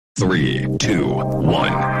3, 2,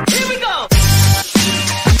 1. Here we go!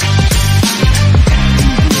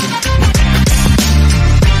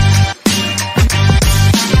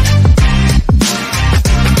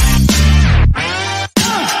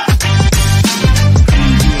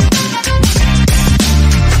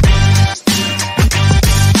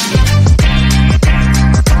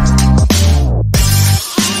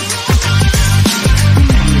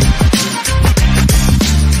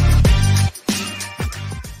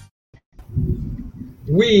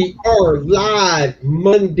 We are live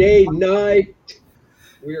Monday night.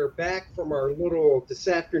 We are back from our little this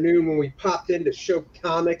afternoon when we popped in to show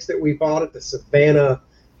comics that we bought at the Savannah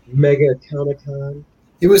Mega Comic-Con.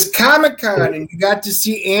 It was Comic-Con, and you got to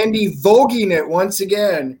see Andy voguing it once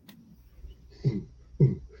again.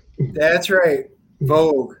 That's right.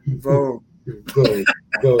 Vogue. Vogue.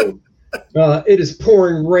 It is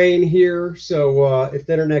pouring rain here, so if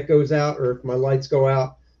the internet goes out or if my lights go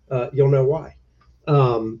out, you'll know why.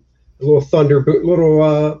 A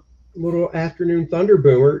little little afternoon thunder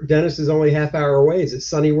boomer. Dennis is only half hour away. Is it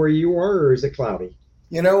sunny where you are, or is it cloudy?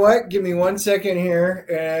 You know what? Give me 1 second here,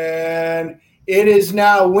 and it is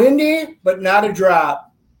now windy, but not a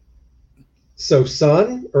drop. So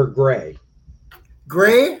sun or gray?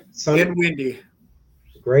 Gray Sun and windy.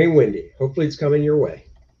 Gray and windy. Hopefully it's coming your way.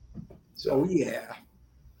 Oh, yeah.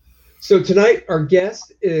 So tonight, our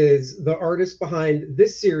guest is the artist behind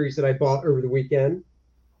this series that I bought over the weekend,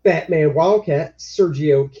 Batman Wildcat,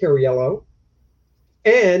 Sergio Cariello,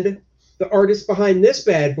 and the artist behind this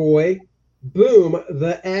bad boy, Boom,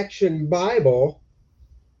 the Action Bible.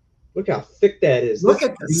 Look how thick that is. Look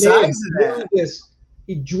at the size of that.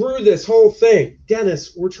 He drew this whole thing.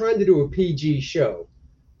 Dennis, we're trying to do a PG show.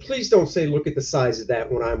 Please don't say look at the size of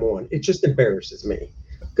that when I'm on. It just embarrasses me.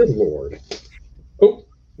 Good Lord. Oh.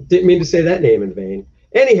 Didn't mean to say that name in vain.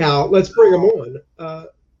 Anyhow, let's bring him on.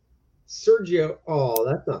 Sergio. Oh,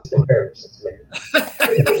 that's not embarrassing.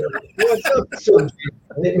 What's up, Sergio?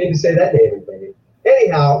 I didn't mean to say that name in vain.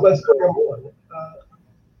 Anyhow, let's bring him on.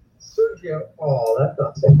 Sergio. Oh, that's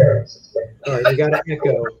not embarrassing. All right, you got to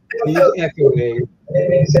echo. He's echoing. I didn't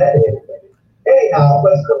mean to say that name in vain. Anyhow,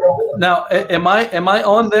 let's bring him on. Now, am I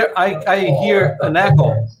on there? I hear an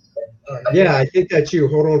echo. Yeah, I think that's you.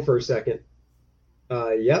 Hold on for a second.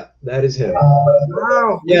 Yep, that is him.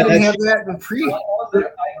 Wow. Yeah, we have that in pre.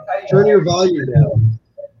 Turn your volume down.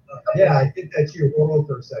 Yeah, I think that's you. Hold on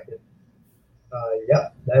for a second.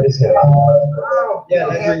 Yep, that is him. Yeah,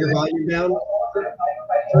 turn your volume down.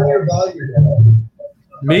 Turn your volume down.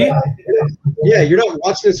 Me? Yeah, you're not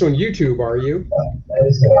watching this on YouTube, are you? That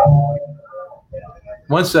is him.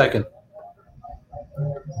 1 second.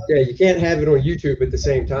 Yeah, you can't have it on YouTube at the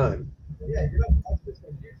same time. Yeah, you're not watching this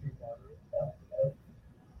on YouTube, are you?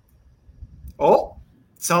 Oh,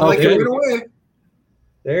 sounds like it went away.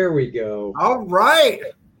 There we go. All right.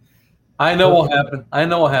 I know what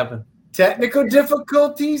happened. Technical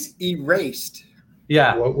difficulties erased.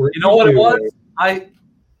 Yeah. You know what it was? I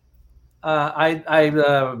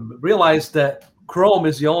realized that Chrome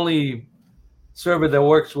is the only server that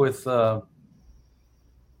works with the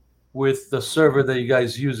server that you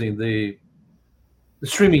guys using, the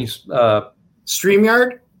streaming.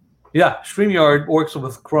 StreamYard? Yeah, StreamYard works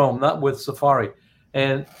with Chrome, not with Safari.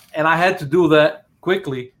 And I had to do that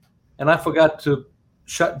quickly, and I forgot to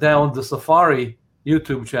shut down the Safari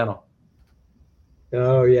YouTube channel.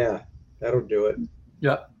 Oh, yeah. That'll do it.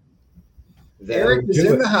 Yeah. Eric is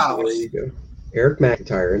in the house. There you go. Eric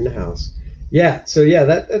McIntyre in the house. Yeah, so yeah,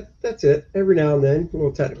 that's it. Every now and then, a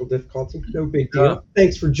little technical difficulty. No big deal. Yeah.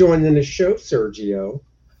 Thanks for joining the show, Sergio.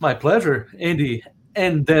 My pleasure, Andy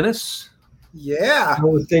and Dennis. Yeah.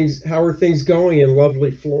 How are things going in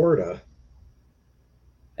lovely Florida?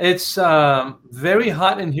 It's very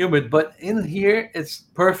hot and humid, but in here it's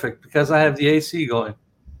perfect because I have the AC going.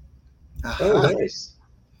 Oh, nice.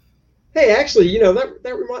 Hey, actually,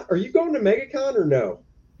 are you going to MegaCon or no?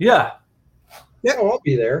 Yeah. Yeah, I'll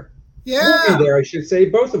be there. Yeah. We'll be there, I should say.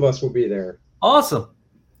 Both of us will be there. Awesome.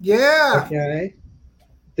 Yeah. Okay.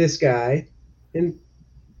 This guy and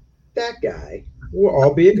that guy will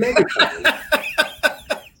all be at MegaCon.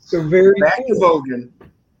 So very Back cool. to Logan.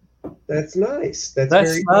 That's nice. That's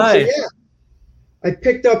very nice. Cool. So, yeah. I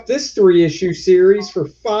picked up this 3-issue series for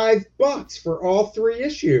 $5 for all 3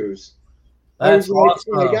 issues. That's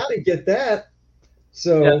awesome. I got to get that.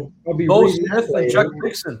 So Yeah. I'll be Bo reading that Smith and later. Chuck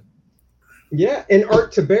Dixon. Yeah, and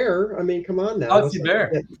Art to Bear. I mean, come on now. Art to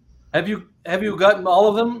Bear. Have you gotten all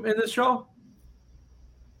of them in this show?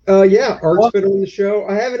 Yeah, Art's been on the show.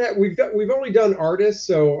 I haven't had. We've only done artists,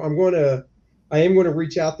 so I am going to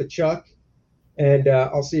reach out to Chuck And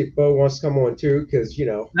I'll see if Bo wants to come on too, because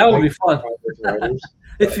That would I be fun. writers.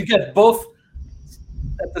 If you get both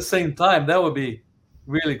at the same time, that would be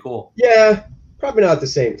really cool. Yeah, probably not at the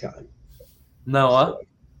same time. No, huh?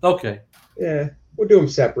 Okay. Yeah, we'll do them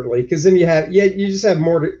separately because then you just have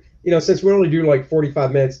more to since we only do like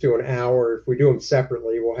 45 minutes to an hour. If we do them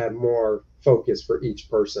separately, we'll have more focus for each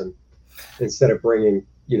person instead of bringing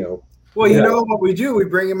Well, you know what we do? We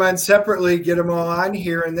bring them on separately, get them all on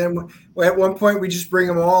here, and then at one point we just bring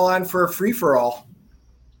them all on for a free for all.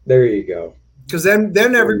 There you go. Because then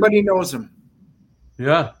everybody knows them.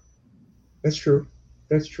 Yeah, that's true.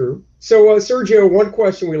 That's true. So, Sergio, one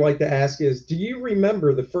question we like to ask is: do you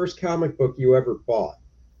remember the first comic book you ever bought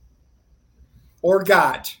or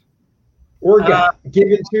got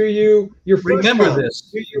given to you? Your first remember comic. This.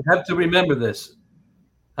 You have to remember this.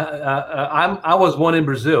 I was born in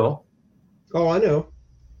Brazil. Oh, I know.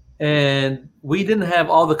 And we didn't have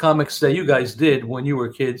all the comics that you guys did when you were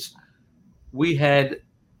kids. We had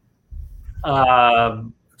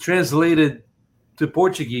translated to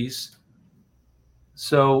Portuguese.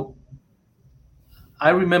 So I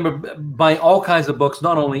remember buying all kinds of books,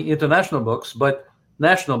 not only international books, but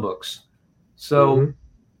national books. So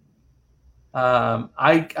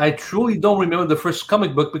I truly don't remember the first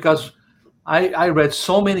comic book because I read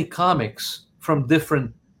so many comics from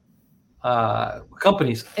different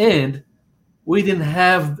companies, and we didn't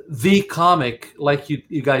have the comic like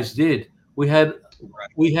you guys did. We had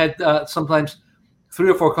sometimes 3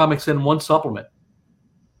 or 4 comics in one supplement.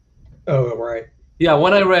 Oh, right. Yeah,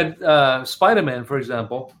 when I read Spider-Man, for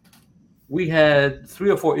example, we had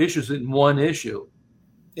 3 or 4 issues in one issue.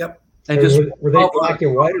 Yep. And were they black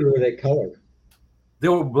and white or were they colored? They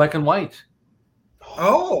were black and white.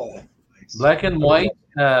 Oh, black and white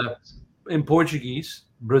in Portuguese,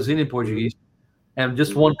 Brazilian Portuguese, and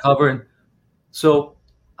just one cover. And so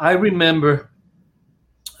I remember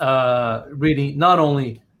reading not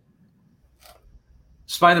only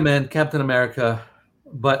Spider-Man, Captain America,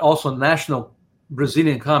 but also national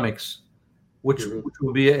Brazilian comics, which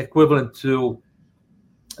would be equivalent to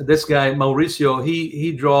this guy Mauricio.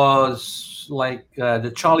 He draws like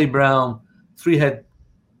the Charlie Brown three head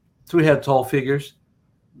tall figures,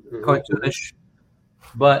 cartoonish.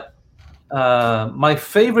 But my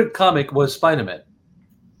favorite comic was Spider-Man.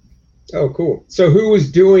 Oh, cool. So who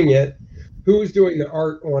was doing it? Who was doing the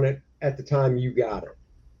art on it at the time you got it?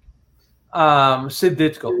 Sid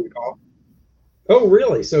Ditko. Oh,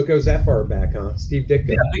 really? So it goes that far back, huh? Steve Ditko.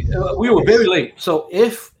 Yeah, we were very late. So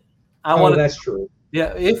if I want, that's true.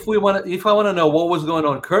 Yeah, if I want to know what was going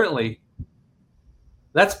on currently,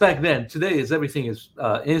 that's back then. Today everything is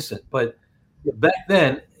instant, but back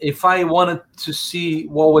then, if I wanted to see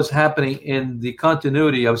what was happening in the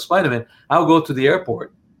continuity of Spider-Man, I would go to the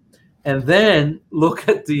airport and then look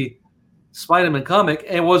at the Spider-Man comic,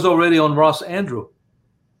 and it was already on Ross Andrew.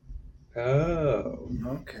 Oh,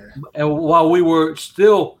 okay. And while we were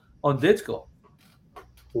still on Ditko.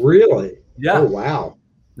 Really? Yeah. Oh, wow.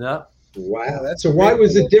 Yeah. Wow. Yeah, so why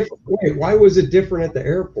was it different? Wait, why was it different at the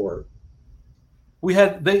airport? We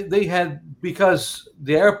had they had, because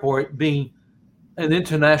the airport being an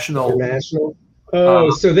international. Oh,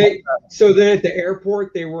 so then at the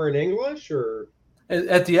airport they were in English, or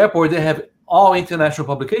at the airport they have all international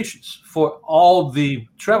publications for all the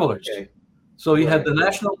travelers. Okay. So you had the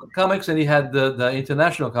national comics and you had the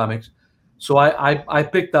international comics. So I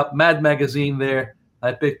picked up Mad Magazine there.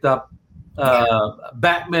 I picked up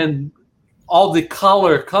Batman, all the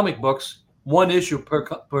color comic books, one issue per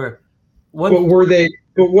one. But were they?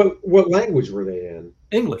 But what language were they in?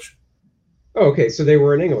 English. Oh, okay, so they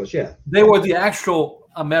were in English, yeah. They were the actual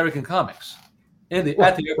American comics at the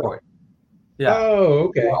airport. Yeah. Oh,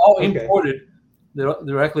 okay. They were all imported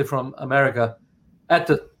directly from America. At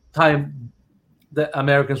the time the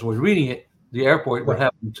Americans were reading it, the airport would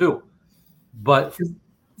have them too. But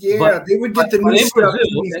they would get the new stuff.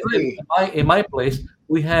 In my place,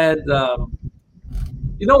 we had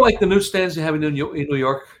like the newsstands you have in New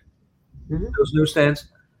York. Those newsstands.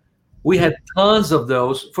 We had tons of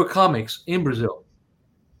those for comics in Brazil.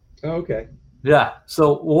 Oh, okay. Yeah.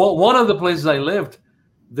 So one of the places I lived,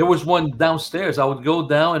 there was one downstairs. I would go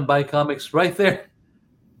down and buy comics right there.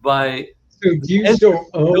 So do you still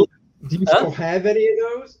own? Do you still have any of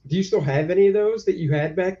those? Do you still have any of those that you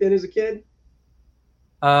had back then as a kid?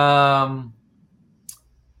 I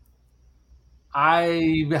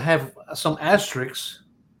have some asterisks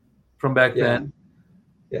from back then.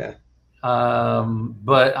 Yeah.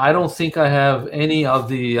 But I don't think I have any of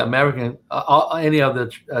the American,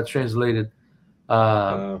 translated.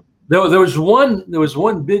 There was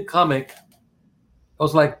one big comic. It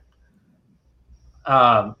was like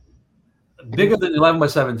bigger than 11 by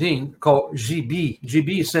 17 called GB.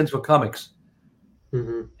 GB stands for comics.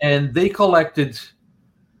 Mm-hmm. And they collected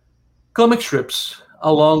comic strips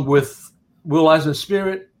along with Will Eisner's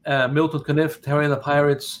Spirit, Milton Caniff, Terry and the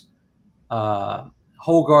Pirates,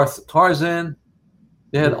 Hogarth Tarzan.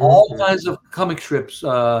 They had all kinds of comic strips.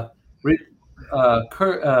 Al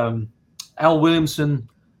Williamson,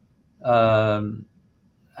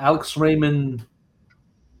 Alex Raymond,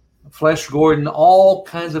 Flash Gordon, all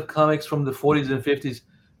kinds of comics from the 40s and 50s.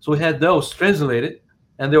 So we had those translated,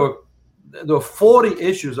 and there were 40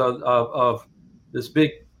 issues of this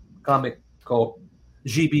big comic called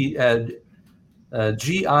GB,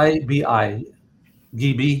 GIBI,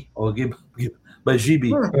 GB or Gib, but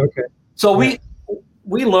GB. Okay. So we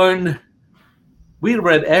learned, we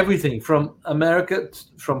read everything from America,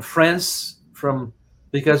 from France,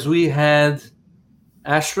 because we had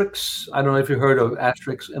Asterix. I don't know if you heard of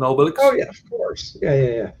Asterix and Obelix. Oh yeah, of course.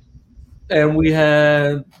 Yeah. And we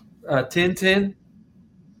had Tintin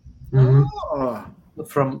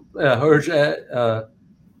from Hergé.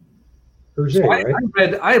 Hergé, So right?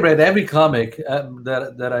 I read every comic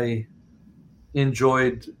that I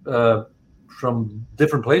enjoyed from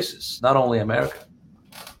different places, not only America.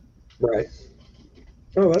 Right.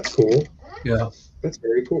 Oh, that's cool. Yeah. That's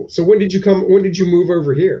very cool. So when did you move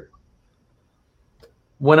over here?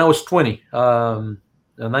 When I was 20, in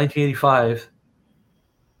 1985.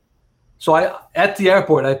 So at the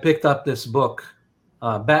airport, I picked up this book,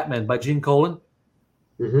 Batman by Gene Colan.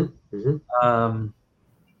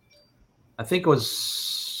 I think it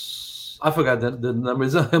was, I forgot the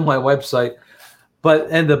numbers on my website, but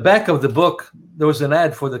in the back of the book, there was an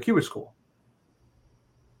ad for the Cuba School.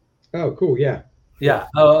 Oh, cool. Yeah. Yeah.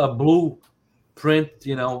 A blue print,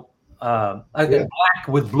 black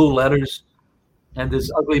with blue letters, and this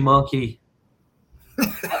ugly monkey.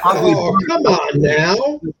 Come on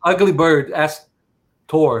now. Ugly bird asked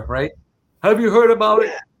Thor, right? Have you heard about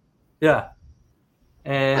it? Yeah.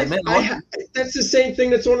 And that's the same thing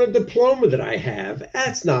that's on a diploma that I have.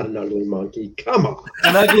 That's not an ugly monkey. Come on.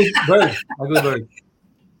 An ugly bird.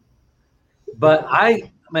 But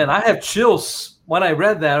I have chills when I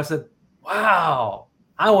read that. I said, wow,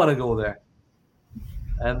 I want to go there.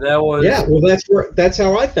 And that was that's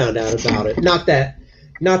how I found out about it. Not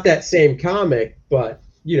that same comic, but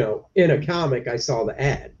in a comic I saw the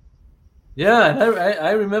ad. Yeah, and I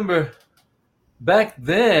remember back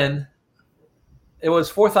then it was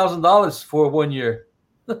 $4,000 for 1 year.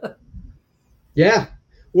 Yeah.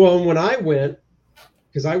 Well, and when I went,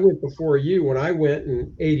 because I went before you, when I went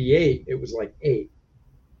in '88, it was like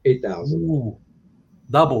 8,000. Ooh,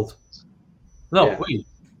 doubled. No, Yeah. wait.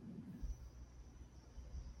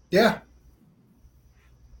 Yeah.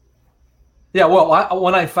 Yeah, well,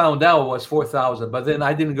 when I found out it was 4,000, but then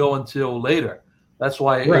I didn't go until later. That's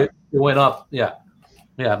why it went up. Yeah.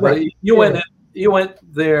 But Right. You went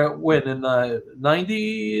there when in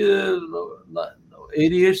 90,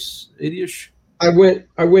 80ish. I went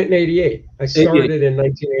in '88. I started in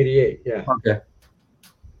 1988. Yeah. Okay.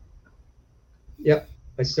 Yep.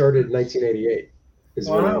 I started in 1988. Is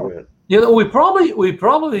when I went. We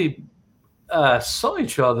probably saw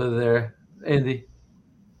each other there, Andy.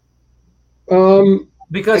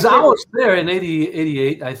 Because I was there in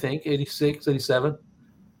 88, I think, 86, 87.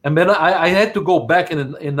 And then I had to go back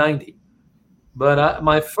in 90. But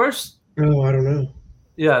my first... Oh, I don't know.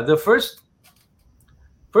 Yeah, the first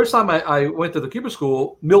time I went to the Cuba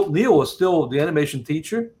School, Milt Neal was still the animation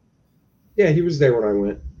teacher. Yeah, he was there when I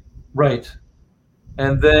went. Right.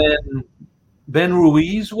 And then Ben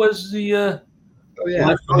Ruiz was the... oh,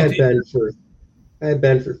 yeah. I had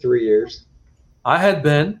Ben for 3 years. I had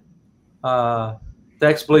Ben.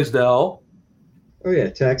 Tex Blaisdell. Oh, yeah.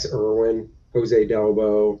 Tex Irwin, Jose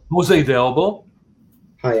Delbo.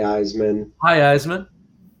 Hi Eisman.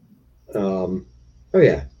 Oh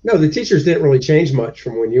yeah. No, the teachers didn't really change much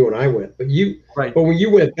from when you and I went. But But when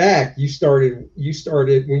you went back, you started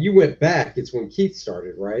when you went back, it's when Keith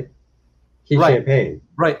started, right? Keith Champagne.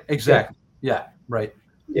 Right, exactly. Yeah, right.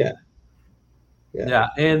 Yeah. And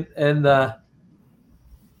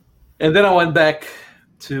then I went back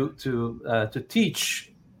to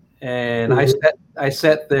teach, and I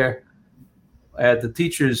sat there at the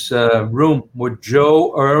teacher's room with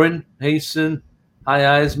Joe Irwin, Hasten, Hi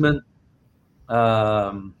Eisman,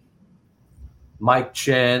 Mike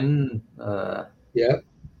Chen. Yep.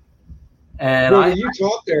 And when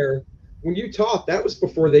you taught, that was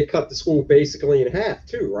before they cut the school basically in half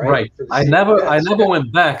too, right? Right. I never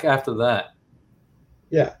went back after that.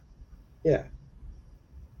 Yeah.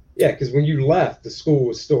 Because when you left, the school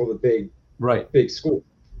was still the big school.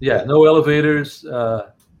 Yeah. No elevators.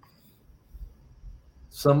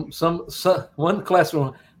 some one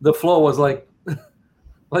classroom, the floor was like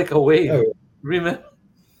a wave. Oh, Remember?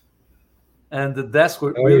 And the desks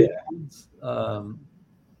were oh really yeah.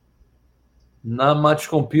 not much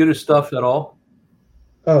computer stuff at all.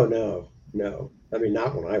 Oh no. I mean,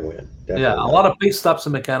 not when I went. Definitely Yeah, a not. lot of paste stops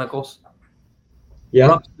and mechanicals. Yeah.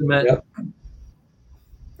 Rough cement. Yep.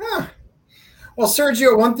 Huh. Well,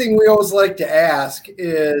 Sergio, one thing we always like to ask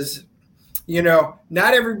is,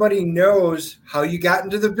 not everybody knows how you got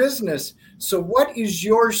into the business. So what is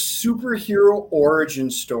your superhero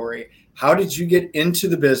origin story? How did you get into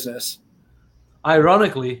the business?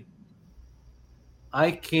 Ironically,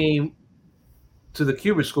 I came to the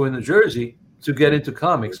Cuba School in New Jersey to get into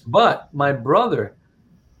comics, but my brother,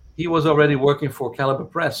 he was already working for Caliber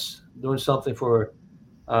Press, doing something for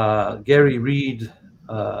Gary Reed,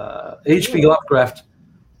 H.P. Lovecraft,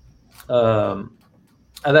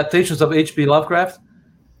 adaptations of H.P. Lovecraft.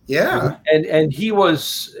 Yeah. And he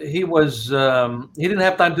didn't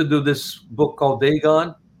have time to do this book called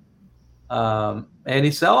Dagon. And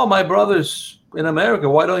he said, "Oh, my brother's in America.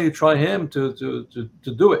 Why don't you try him to do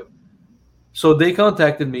it?" So they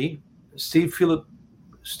contacted me. Steve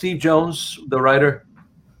Jones, the writer,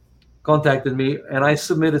 contacted me, and I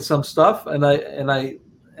submitted some stuff, and I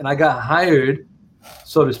got hired,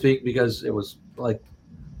 so to speak, because it was like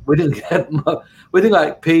we didn't get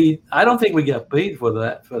paid. I don't think we got paid for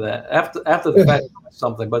that after the fact or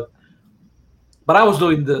something, but I was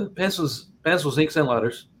doing the pencils, inks, and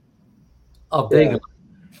letters of Dagon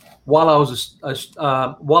while I was a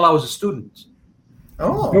student.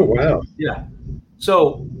 Oh wow. Yeah.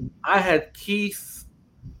 So I had Keith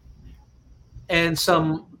and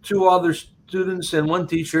two other students and one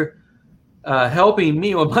teacher helping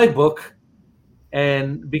me on my book.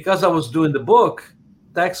 And because I was doing the book,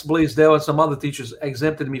 Tex Blaisdell and some other teachers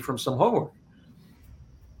exempted me from some homework.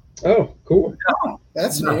 Oh, cool. Yeah,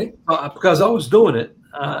 that's neat. Because I was doing it,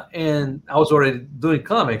 and I was already doing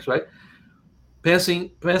comics, right?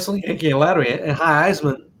 Penciling, inking, and lettering. And Hi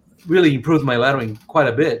Eisman really improved my lettering quite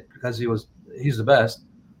a bit because he's the best.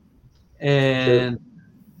 And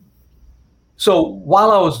so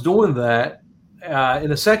while I was doing that, in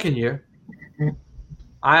the second year,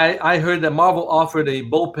 I heard that Marvel offered a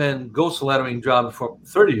bullpen ghost lettering job for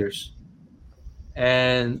 30 years.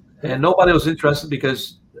 And nobody was interested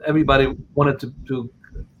because everybody wanted to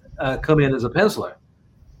come in as a penciler.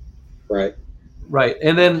 Right. Right.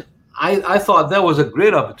 And then I thought that was a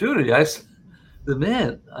great opportunity. I said,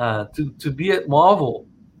 to be at Marvel.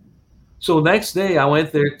 So next day I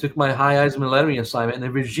went there, took my Hi Eisman lettering assignment,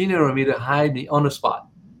 and Virginia Ramita hired me on the spot.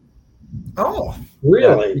 Oh,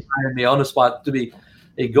 really? Yeah, he hired me on the spot to be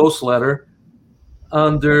a ghost letter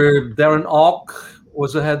under Darren Auk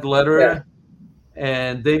was the head letterer,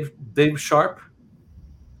 and Dave Sharp,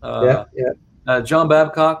 John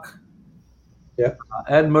Babcock,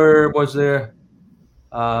 Ed Murr was there,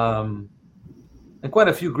 and quite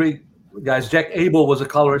a few great guys. Jack Abel was a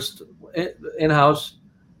colorist in-house.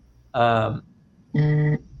 And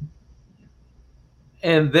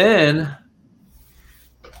then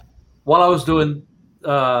while I was doing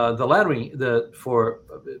the lettering, for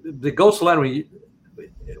the ghost lettering,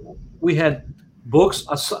 we had books,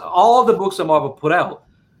 all the books that Marvel put out,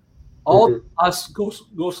 all us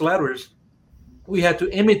ghost letterers, we had to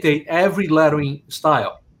imitate every lettering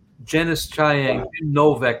style. Janice Chiang, Jim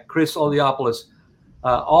Novak, Chris Oleopoulos,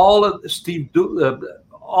 all of Steve,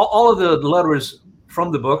 all of the letterers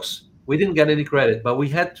from the books. We didn't get any credit, but we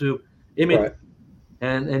had to imitate. Right.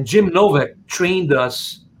 And Jim Novak trained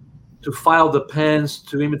us to file the pens,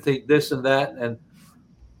 to imitate this and that. And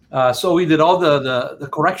so we did all the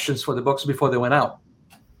corrections for the books before they went out.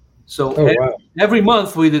 So every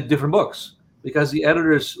month we did different books because the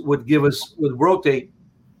editors would rotate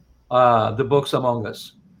the books among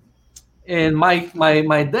us. And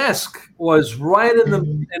my desk was right in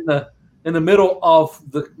the middle of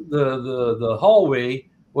the hallway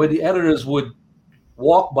where the editors would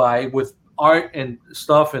walk by with art and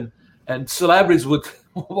stuff, and celebrities would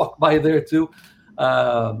walk by there too.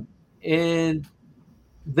 And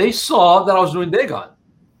they saw that I was doing Dagon.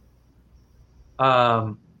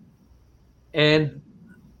 And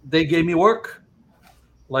they gave me work.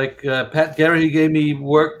 Like Pat Garrity gave me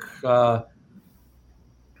work on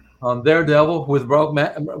Daredevil with Ralph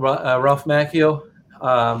Macchio.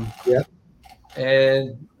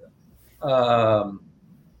 And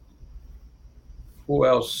who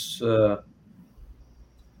else?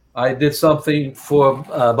 I did something for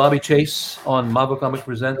Bobby Chase on Marvel Comics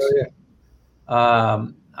Presents.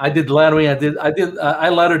 I did lettering. I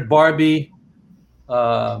lettered Barbie.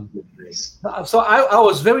 So I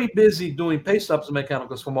was very busy doing paste ups and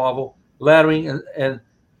mechanicals for Marvel lettering, and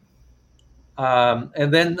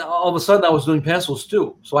then all of a sudden I was doing pencils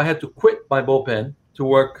too. So I had to quit my ball pen to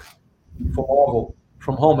work for Marvel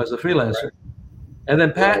from home as a freelancer. Right. And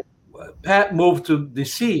then Pat moved to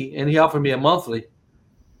DC, and he offered me a monthly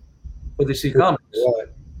for DC Comics.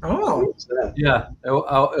 What? Oh, What's that? Yeah, it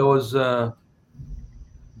was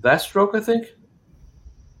Deathstroke, I think.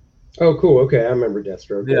 Oh, cool. Okay, I remember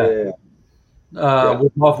Deathstroke. Yeah. Yeah.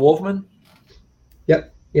 With Marv Wolfman.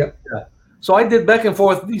 Yep. Yeah. So I did back and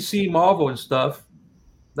forth DC, Marvel, and stuff.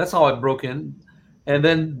 That's how I broke in. And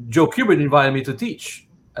then Joe Kubert invited me to teach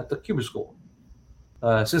at the Kubert School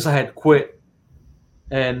since I had quit.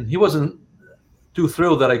 And he wasn't too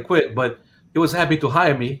thrilled that I quit, but he was happy to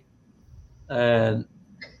hire me. And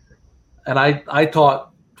I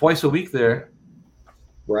taught twice a week there.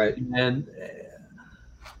 Right. And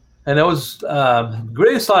that was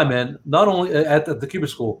great assignment, not only at the Kubert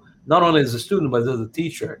School, not only as a student, but as a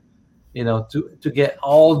teacher, to get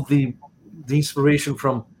all the inspiration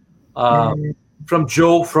from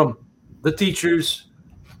Joe, from the teachers,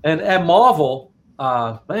 and at Marvel.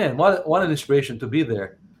 Man, what an inspiration to be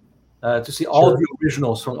there, to see all the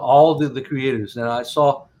originals from all the creators. And I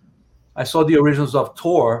saw the originals of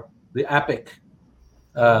Thor, the epic.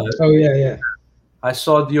 Oh yeah. I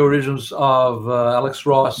saw the originals of Alex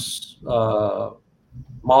Ross,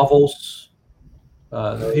 Marvels,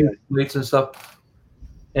 Mates and stuff.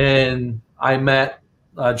 And I met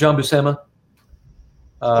John Buscema.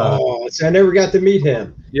 So I never got to meet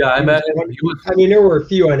him. Yeah, I met him. I mean, there were a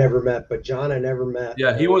few I never met, but John I never met.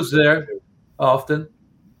 Yeah, he was there often.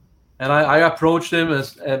 And I approached him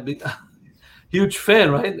as a huge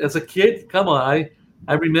fan, right? As a kid, come on.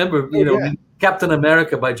 I remember, Captain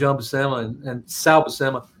America by John Buscema and Sal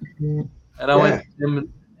Buscema. And I went to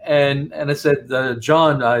him and I said,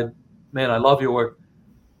 John, I love your work.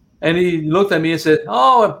 And he looked at me and said,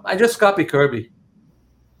 "Oh, I just copy Kirby."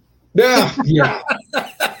 Yeah.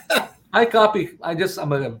 I'm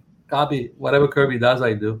gonna copy whatever Kirby does.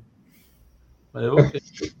 I do. But, okay.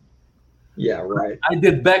 Yeah, right. I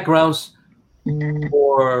did backgrounds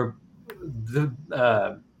for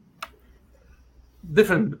the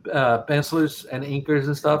different pencilers and inkers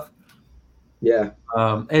and stuff. Yeah.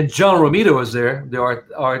 And John Romita was there, the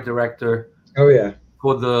art director. Oh yeah.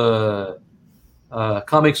 For the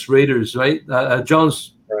Comics Raiders, right?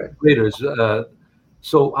 John's Raiders.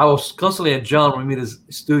 So I was constantly at John Romita's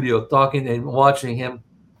studio talking and watching him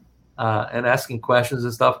and asking questions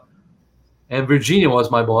and stuff. And Virginia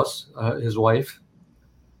was my boss, his wife.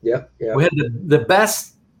 Yeah. We had the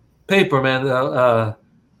best paper, man,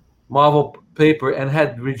 Marvel paper, and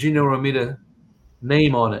had Virginia Romita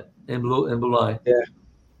name on it in blue line. Yeah.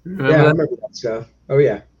 Remember I that? remember that stuff. Oh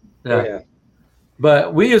yeah. Yeah. Oh, yeah.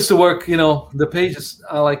 But we used to work, the pages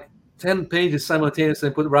are like 10 pages simultaneously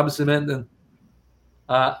and put rubber cement and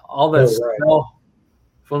all that smell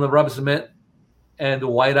from the rubber cement and the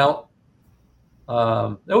whiteout.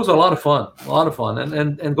 It was a lot of fun.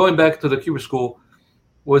 And going back to the Kubert School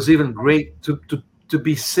was even great to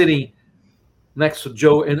be sitting next to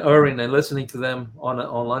Joe and Irving and listening to them on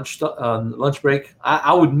lunch break.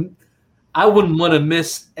 I wouldn't want to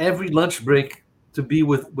miss every lunch break to be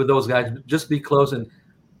with those guys. Just be close and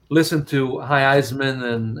listen to Hi Eisman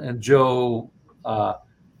and Joe.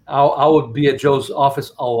 I would be at Joe's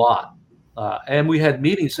office a lot, and we had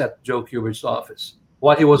meetings at Joe Kubert's office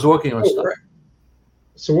while he was working on stuff. Right.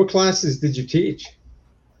 So what classes did you teach?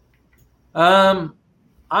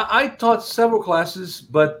 I taught several classes,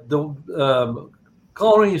 but the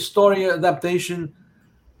coloring, story adaptation,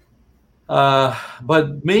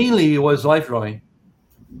 but mainly it was life drawing.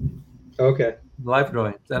 Okay. Life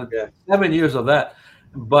drawing. 7 years of that.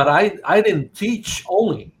 But I didn't teach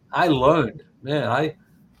only. I learned. Man,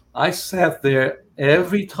 I sat there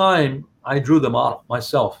every time I drew the model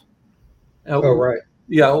myself. Oh, right.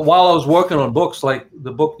 Yeah, while I was working on books, like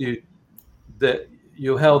the book that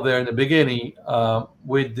you held there in the beginning,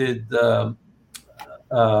 we did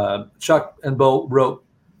Chuck and Bo wrote.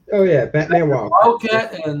 Oh yeah, Batman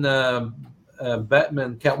Wildcat and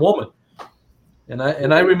Batman Catwoman. And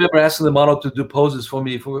I remember asking the model to do poses for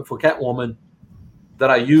me for Catwoman that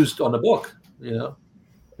I used on the book,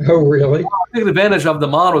 Oh, really? I took advantage of the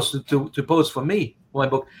models to pose for me for my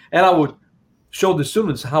book. And I would show the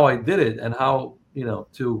students how I did it and how,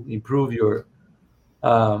 to improve your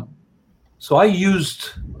so I used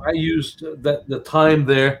the time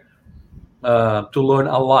there to learn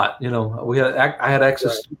a lot. I had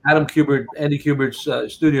access to Adam Kubert, Andy Kubert's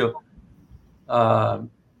studio.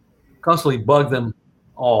 Constantly bug them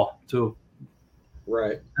all to,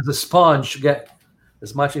 as a sponge, get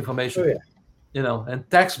as much information. Oh, yeah. And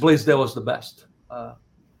Tex Blaisdell was the best.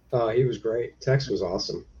 He was great. Tex was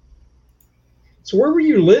awesome. So where were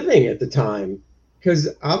you living at the time? Because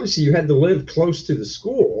obviously you had to live close to the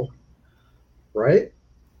school, right?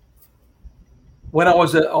 When I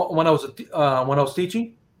was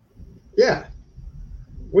teaching. Yeah.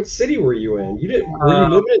 What city were you in? Were you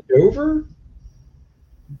living in Dover?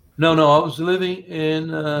 No, I was living in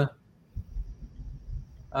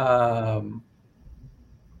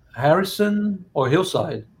Harrison or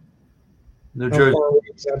Hillside, New How Jersey. far away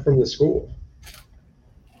is that from the school?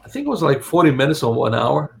 I think it was like 40 minutes or 1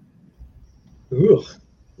 hour. Ugh,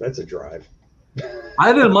 that's a drive.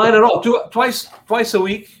 I didn't mind at all. Twice a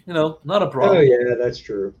week, not a problem. Oh yeah, that's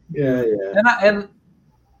true. Yeah.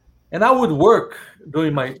 And I would work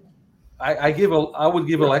during my. I would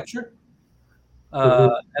give a lecture,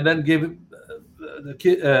 and then give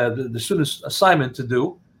the students assignment to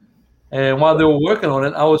do. And while they were working on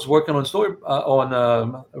it, I was working on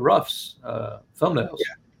roughs, thumbnails.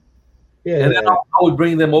 Yeah. And then I would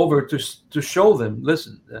bring them over to show them.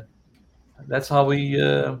 Listen, that's how we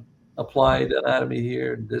applied anatomy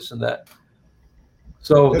here, and this and that.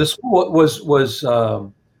 So the school was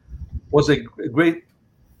a great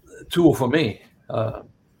tool for me.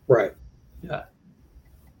 Right. Yeah.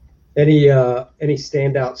 Any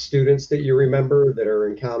standout students that you remember that are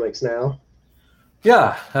in comics now?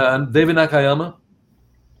 Yeah, David Nakayama.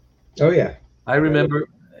 Oh yeah. I remember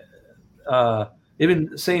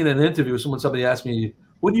even saying in an interview, somebody asked me,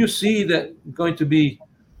 "Would you see that going to be?"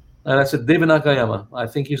 And I said, "David Nakayama. I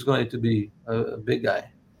think he's going to be a big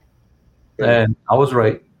guy." Yeah. And I was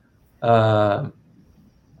right.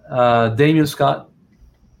 Damian Scott.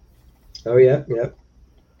 Oh yeah, yep.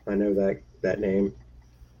 I know that name.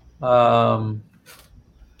 But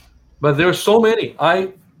there's so many.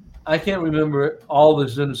 I can't remember all the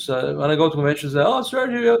students. When I go to conventions, oh,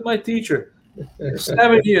 Sergio, you're my teacher.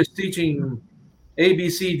 7 years teaching A, B,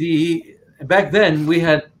 C, D, E. Back then, we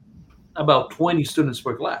had about 20 students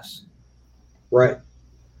per class. Right.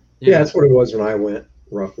 Yeah, that's what it was when I went,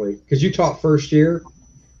 roughly. Because you taught first year?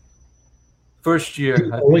 First year.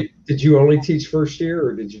 Did you only teach first year,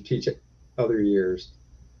 or did you teach other years?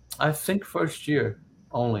 I think first year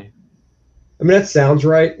only. I mean, that sounds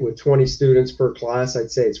right. With 20 students per class,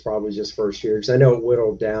 I'd say it's probably just first year. Because I know it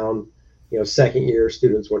whittled down, second year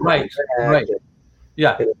students went right.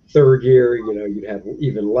 Yeah. In third year, you'd have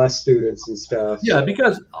even less students and stuff. Yeah, so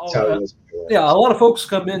because a lot of folks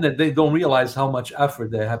come in that they don't realize how much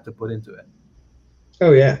effort they have to put into it.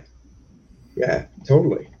 Oh yeah, yeah,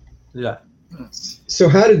 totally. Yeah. So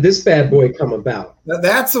how did this bad boy come about?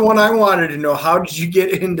 That's the one I wanted to know. How did you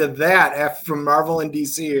get into that from Marvel and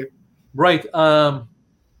DC? Right.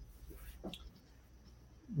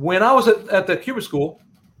 When I was at the Cuba School,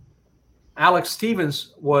 Alex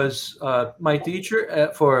Stevens was my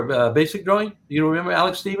teacher for basic drawing. Do you remember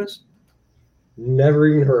Alex Stevens? Never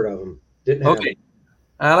even heard of him. Didn't have him.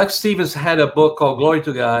 Alex Stevens had a book called Glory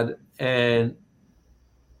to God, and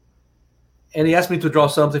he asked me to draw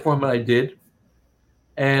something for him, and I did.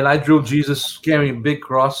 And I drew Jesus carrying a big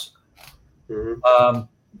cross. Mm-hmm.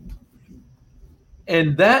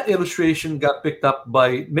 And that illustration got picked up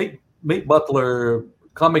by Mate Butler,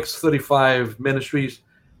 Comics 35 Ministries.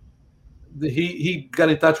 He got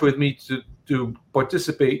in touch with me to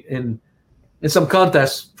participate in some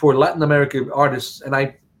contests for Latin American artists, and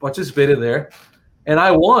I participated there, and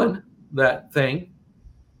I won that thing,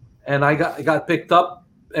 and I got picked up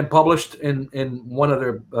and published in one of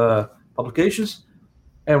their publications.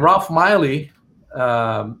 And Ralph Miley,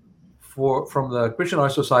 from the Christian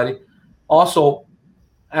Art Society, also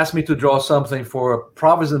asked me to draw something for a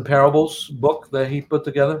Proverbs and Parables book that he put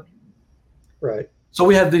together. Right. So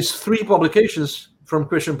we had these 3 publications from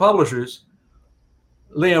Christian publishers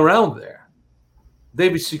laying around there.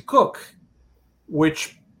 David C. Cook,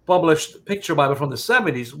 which published Picture Bible from the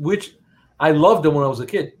 70s, which I loved them when I was a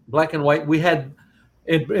kid, black and white. We had,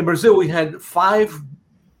 in Brazil, we had 5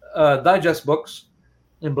 digest books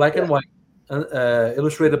in black and white,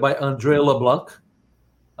 illustrated by André LeBlanc.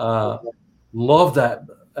 Loved that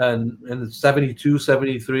in 72,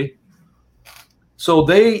 73. So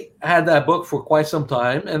they had that book for quite some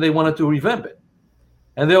time, and they wanted to revamp it.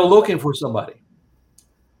 And they were looking for somebody.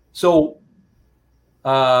 So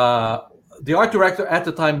the art director at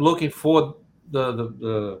the time looking for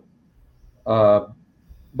the Bob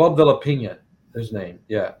De La Pena, his name,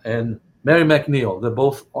 and Mary McNeil,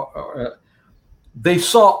 they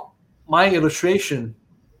saw my illustration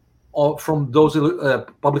from those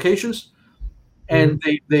publications, and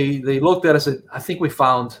they looked at it and said, I think we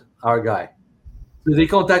found our guy. So they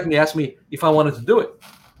contacted me, asked me if I wanted to do it.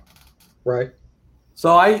 Right.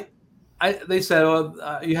 So they said,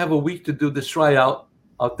 you have a week to do this tryout.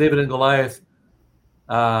 of David and Goliath.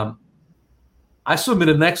 I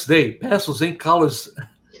submitted the next day, pencils, ink, colors.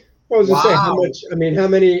 Well, I was gonna say how much. I mean, how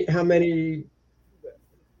many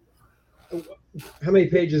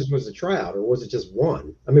pages was the tryout, or was it just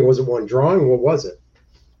one? I mean, was it one drawing? What was it?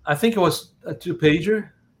 I think it was a 2-pager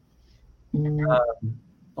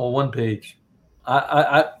or 1 page.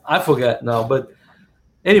 I forget now, but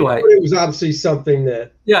anyway, But it was obviously something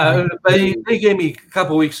that. yeah, they gave me a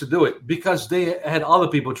couple weeks to do it because they had other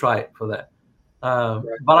people try it for that.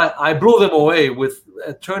 But I blew them away with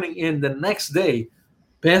turning in the next day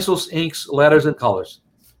pencils, inks, letters, and colors.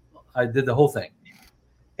 I did the whole thing.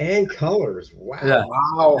 And colors. Wow. Yeah.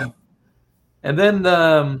 Wow. And then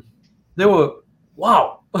they were,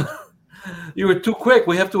 wow, you were too quick.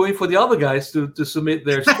 We have to wait for the other guys to submit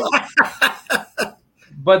their stuff.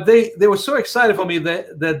 But they were so excited for me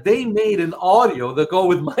that they made an audio that go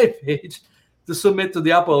with my page to submit to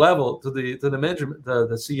the upper level, to the management, the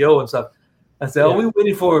CEO and stuff. I said, we're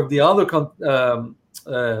waiting for the other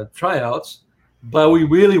tryouts, but we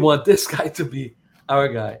really want this guy to be our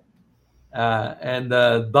guy. And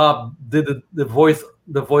Bob did the voice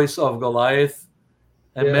of Goliath,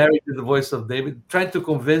 and Mary did the voice of David, trying to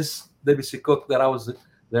convince David C. Cook that I was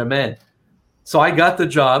their man. So I got the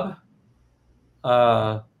job.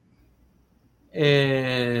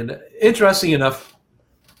 And interesting enough,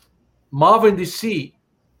 Marvel and DC,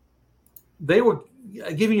 they were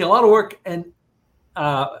giving me a lot of work, and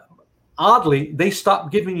oddly, they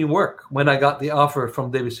stopped giving me work when I got the offer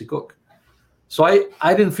from David C. Cook. So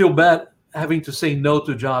I didn't feel bad having to say no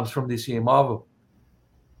to jobs from DC and Marvel,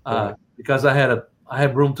 because I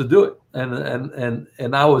had room to do it,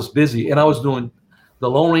 and I was busy, and I was doing the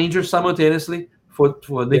Lone Ranger simultaneously for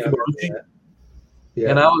Nicky Barucci.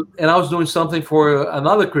 Yeah. And I was doing something for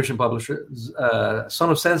another Christian publisher, Son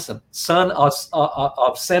of Samson.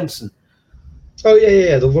 Oh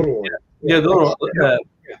yeah, the little one. Yeah, the little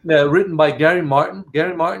one. Written by Gary Martin.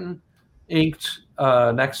 Gary Martin inked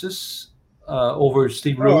Nexus over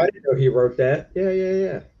Steve Root. Oh, I didn't know he wrote that.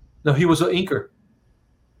 Yeah. No, he was an inker.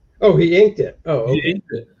 Oh, he inked it. Oh, okay. He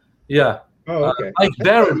inked it. Yeah. Oh, okay. Mike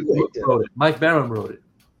Barron wrote it. Mike Barron wrote it.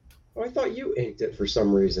 Oh, I thought you inked it for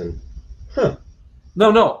some reason. Huh.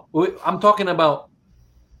 No. I'm talking about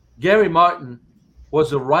Gary Martin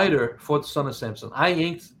was a writer for the Son of Samson. I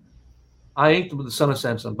inked with the Son of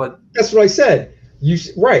Samson, but that's what I said.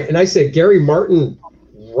 Right, and I said Gary Martin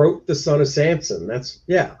wrote the Son of Samson. That's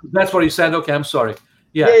what he said. Okay, I'm sorry.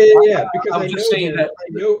 Yeah. Because I'm just saying that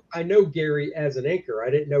I know Gary as an inker. I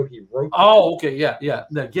didn't know he wrote. Oh, okay, yeah.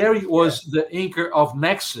 No, Gary was the inker of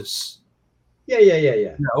Nexus.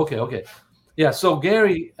 Yeah. Okay. Yeah, so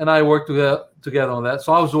Gary and I worked together on that.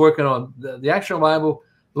 So I was working on the Action Bible,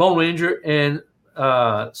 Lone Ranger, and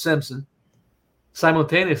Samson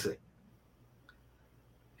simultaneously.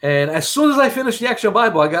 And as soon as I finished the Action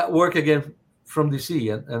Bible, I got work again from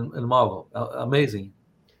DC and Marvel. Amazing.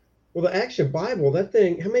 Well, the Action Bible, that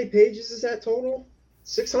thing, how many pages is that total?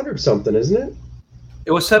 600 something, isn't it?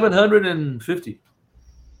 It was 750.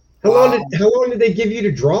 How long did they give you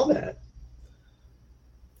to draw that?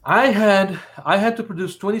 I had to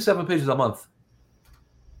produce 27 pages a month.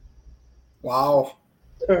 Wow.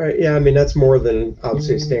 All right. Yeah, I mean, that's more than I would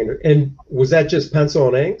say standard. And was that just pencil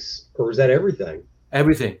and inks, or was that everything?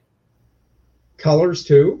 Everything. Colors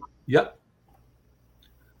too? Yep.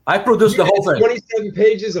 I produced the whole thing. 27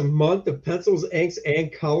 pages a month of pencils, inks,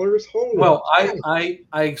 and colors? Holy I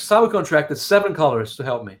subcontracted 7 colors to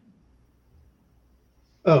help me.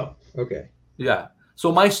 Oh, okay. Yeah.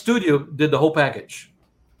 So my studio did the whole package.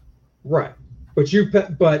 Right. But you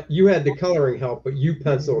had the coloring help, but you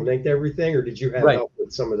pencil and inked everything, or did you have help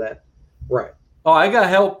with some of that? Right. Oh, I got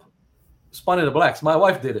help spawning the blacks. My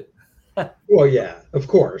wife did it. Well, yeah, of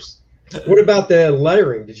course. What about the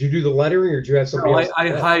lettering? Did you do the lettering, or did you have somebody else? I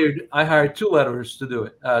hired 2 letterers to do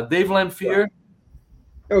it. Dave Lamphere. Right.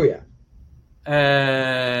 Oh yeah.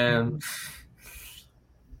 And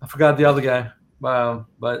I forgot the other guy. But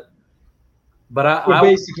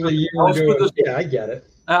basically you were doing. Yeah, I get it.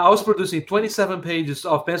 I was producing 27 pages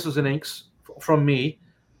of pencils and inks from me,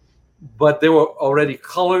 but they were already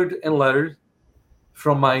colored and lettered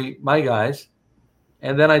from my guys.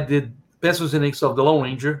 And then I did pencils and inks of the Lone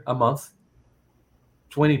Ranger a month,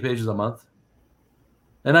 20 pages a month.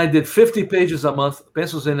 And I did 50 pages a month,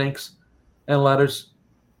 pencils and inks and letters,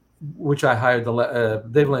 which I hired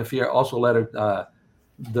Dave Lamphere also lettered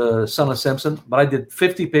the Son of Samson. But I did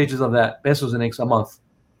 50 pages of that, pencils and inks a month.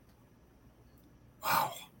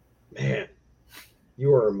 Wow, man,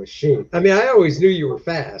 you are a machine. I mean, I always knew you were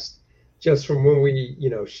fast, just from when we,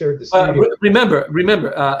 shared the studio.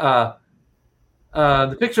 Remember,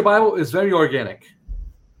 the Picture Bible is very organic.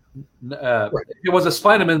 Right. If it was a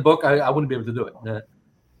Spider-Man book, I wouldn't be able to do it.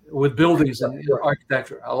 With buildings and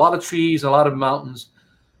architecture, a lot of trees, a lot of mountains.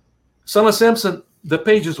 Son of Samson, the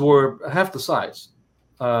pages were half the size.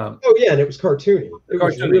 Oh yeah, and it was cartoony. It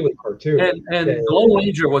was really cartoony. And the Lone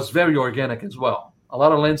Ranger was very organic as well. A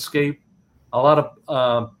lot of landscape, a lot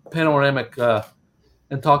of panoramic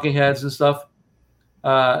and talking heads and stuff.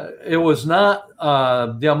 It was not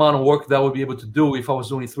the amount of work that I would be able to do if I was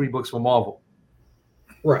doing 3 books for Marvel.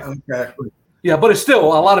 Right. Okay. Yeah, but it's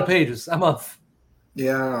still a lot of pages a month.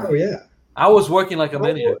 Yeah. Oh yeah. I was working like a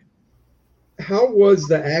maniac. How was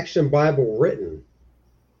the Action Bible written?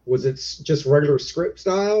 Was it just regular script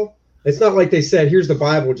style? It's not like they said, "Here's the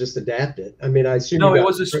Bible, just adapt it." I mean, I assume. No, it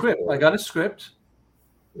was a script. I got a script.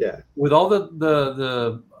 Yeah. With all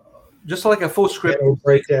the just like a full script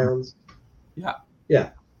breakdowns. Yeah.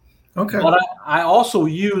 Yeah. Okay. But I also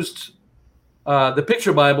used the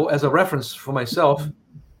picture Bible as a reference for myself.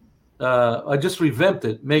 I just revamped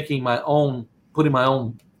it, putting my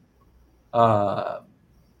own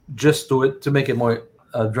gist to it to make it more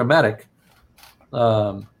dramatic.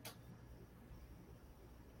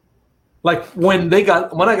 Like when I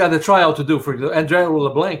got the tryout to do for Andrea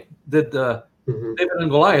LeBlanc did the David and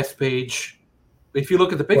Goliath page. If you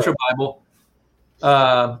look at the picture Bible,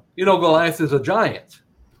 Goliath is a giant.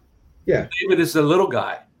 Yeah. David is a little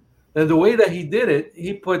guy. And the way that he did it,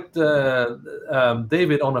 he put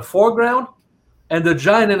David on the foreground and the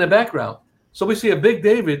giant in the background. So we see a big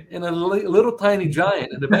David and a little tiny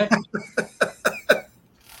giant in the background.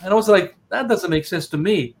 And I was like, that doesn't make sense to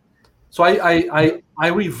me. So I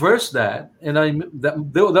reversed that, and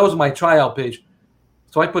that was my tryout page.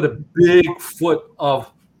 So I put a big foot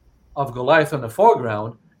of Goliath on the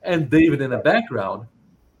foreground and David in the background.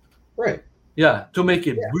 Right. Yeah, to make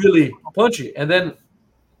it really punchy. And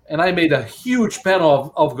I made a huge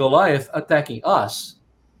panel of Goliath attacking us.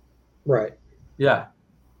 Right. Yeah.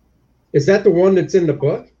 Is that the one that's in the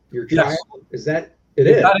book? Your tryout? Yes. Is that it?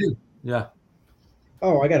 Is. Yeah.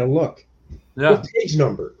 Oh, I gotta look. Yeah. What page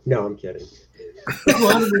number? No, I'm kidding.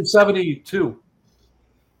 272.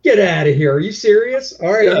 Get out of here. Are you serious?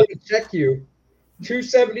 All right, Yeah. I'm going to check you.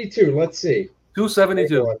 272. Let's see.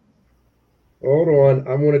 272. Hold on.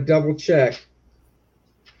 I'm going to double check.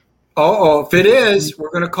 If it is,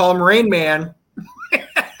 we're going to call him Rain Man.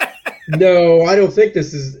 No, I don't think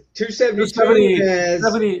this is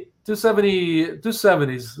 272.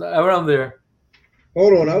 270s, around there.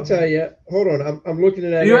 Hold on, I'll tell you. Hold on, I'm looking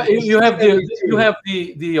at that. You have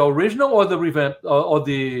the original or the revamp or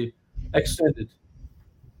the extended?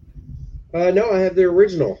 No, I have the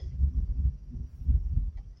original.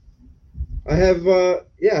 I have I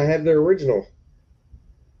have the original.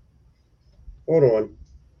 Hold on.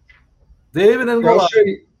 David and Goliath.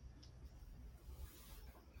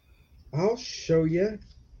 I'll show you.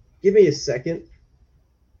 Give me a second.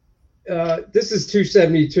 This is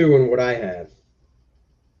 272 in what I have.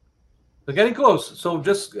 We're getting close, so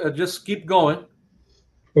just keep going.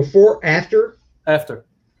 Before, after? After.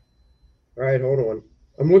 All right, hold on.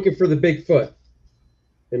 I'm looking for the big foot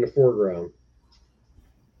in the foreground.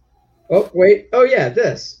 Oh, wait. Oh, yeah,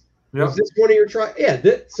 this. Yep. Was this one of your try? Yeah,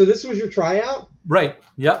 so this was your tryout? Right,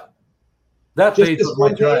 yep. That Just page this was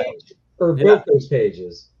one my tryout. page? Or both those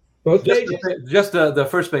pages? Both pages? Just the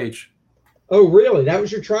first page. Oh, really? That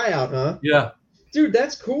was your tryout, huh? Yeah. Dude,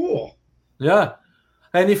 that's cool. Yeah.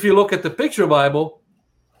 And if you look at the picture Bible,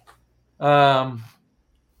 I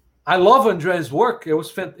love Andre's work. He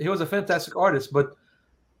was a fantastic artist, but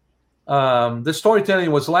the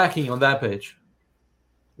storytelling was lacking on that page.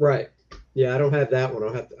 Right. Yeah, I don't have that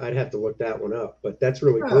one. I'd have to look that one up, but that's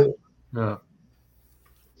really cool. Yeah.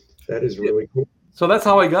 That is really cool. So that's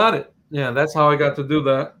how I got it. Yeah, that's how I got to do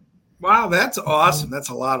that. Wow, that's awesome. That's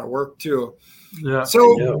a lot of work too. Yeah.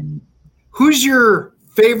 So, who's your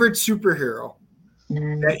favorite superhero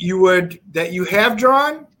that you have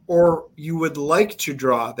drawn or you would like to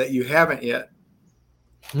draw that you haven't yet?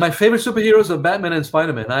 My favorite superheroes are Batman and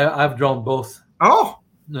Spider-Man. I've drawn both. Oh,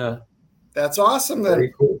 yeah, that's awesome. Then.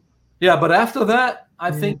 Very cool. Yeah, but after that, I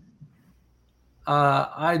think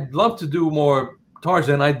I'd love to do more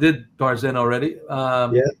Tarzan. I did Tarzan already.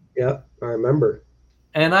 Yeah, I remember.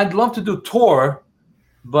 And I'd love to do Thor,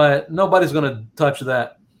 but nobody's going to touch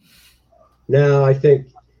that. No, I think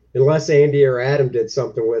unless Andy or Adam did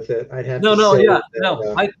something with it, I'd have to say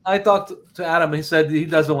that, I talked to Adam. He said he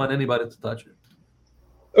doesn't want anybody to touch it.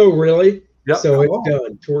 Oh, really? Yep. So it's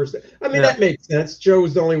done towards that. I mean, that makes sense. Joe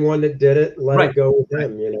was the only one that did it. Let it go with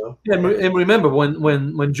him, you know. Yeah, and remember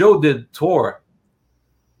when Joe did Thor,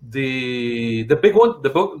 the big one, the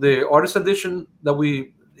book, the artist edition that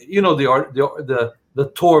we, the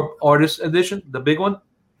Thor artist edition, the big one.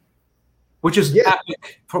 which is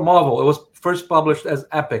Epic for Marvel. It was first published as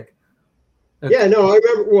Epic. Yeah, no, I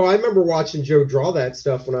remember. Well, I remember watching Joe draw that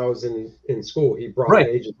stuff when I was in school. He brought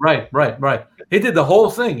pages. Right. He did the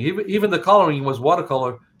whole thing. Even the coloring was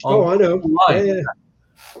watercolor. I know.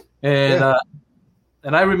 Yeah.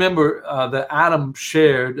 And I remember that Adam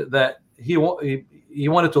shared that he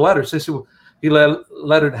wanted to letter since he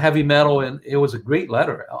lettered heavy metal, and it was a great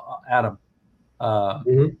letter. Adam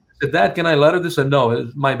said, "Dad, can I letter this?" And no,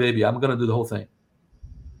 it's my baby. I'm going to do the whole thing.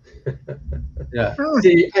 Yeah.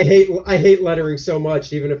 See, I hate lettering so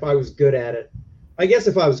much, even if I was good at it. I guess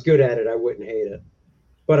if I was good at it, I wouldn't hate it.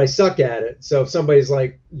 But I suck at it. So if somebody's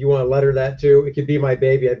like, "You want to letter that too?" It could be my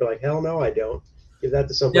baby. I'd be like, "Hell no, I don't. Give that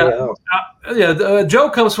to somebody else."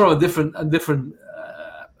 Joe comes from a different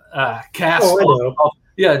cast. Oh, I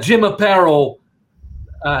know. Jim Apparel,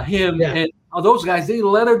 him, and those guys. They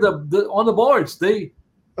lettered the on the boards. They're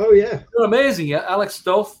amazing. Yeah, Alex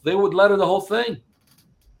Toth. They would letter the whole thing.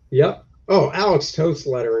 Yep. Oh, Alex Toth's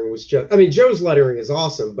lettering was just, I mean, Joe's lettering is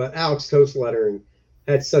awesome, but Alex Toth's lettering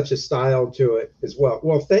had such a style to it as well.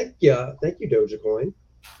 Well, thank you, Dogecoin.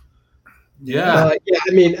 Yeah.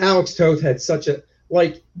 I mean, Alex Toth had such a,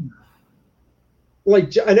 like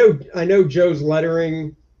I know Joe's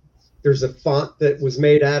lettering, there's a font that was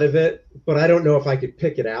made out of it, but I don't know if I could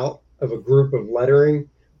pick it out of a group of lettering.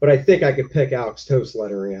 But I think I could pick Alex Toth's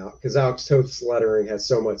lettering out because Alex Toth's lettering has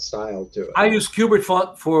so much style to it. I use Kubert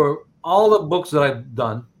font for all the books that I've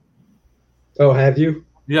done. Oh, have you?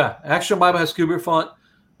 Yeah. Action Bible has Kubert font.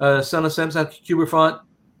 Son of Sam's has Kubert font.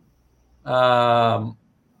 Oh,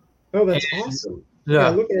 that's awesome. Yeah.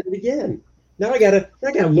 Look at it again. Now I gotta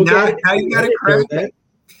look at it. Now you gotta correct it.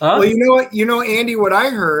 Well, you know what? Andy, what I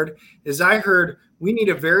heard we need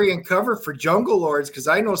a variant cover for Jungle Lords because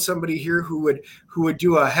I know somebody here who would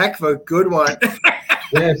do a heck of a good one.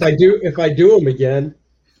 Yeah, if I do them again,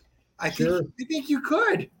 I think you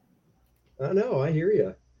could. I know, I hear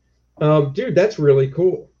you, dude. That's really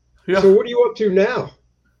cool. Yeah. So what are you up to now?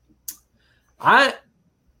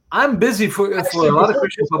 I'm busy for a lot of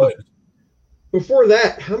Christian publishers. Before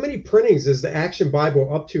that, how many printings is the Action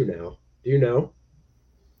Bible up to now? Do you know?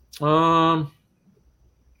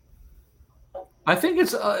 I think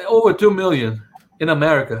it's over 2 million in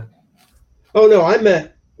America. Oh no, I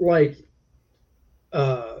meant like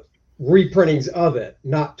reprintings of it,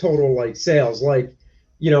 not total like sales. Like,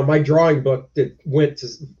 my drawing book went to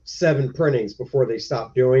 7 printings before they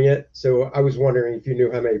stopped doing it. So I was wondering if you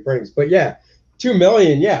knew how many printings. But yeah, 2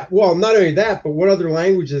 million. Yeah. Well, not only that, but what other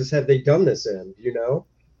languages have they done this in? Do you know?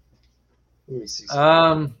 Let me see.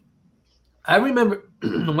 I remember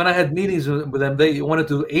when I had meetings with them, they wanted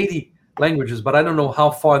to do 80 languages, but I don't know how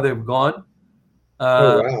far they've gone.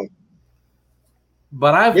 Oh wow!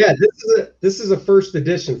 But this is a first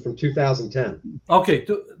edition from 2010. Okay,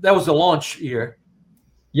 that was the launch year.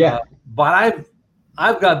 Yeah, but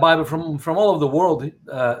I've got Bible from all over the world,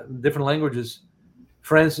 different languages: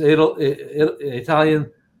 French,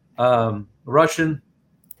 Italian, Russian,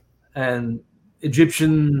 and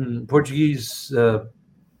Egyptian, Portuguese,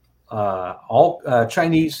 all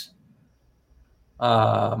Chinese.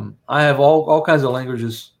 I have all kinds of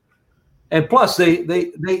languages, and plus they've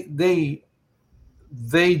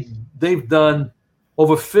done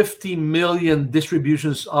over 50 million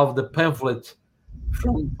distributions of the pamphlet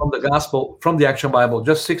from the gospel, from the Action Bible,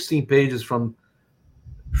 just 16 pages from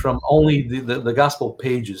only the gospel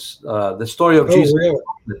pages. The story of Jesus. Really?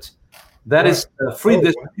 That is free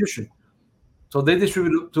distribution. So they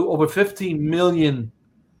distribute to over 15 million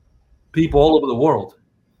people all over the world.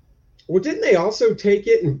 Well, didn't they also take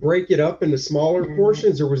it and break it up into smaller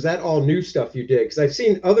portions, or was that all new stuff you did? Because I've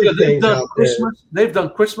seen other things out there. They've done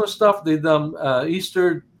Christmas stuff. They've done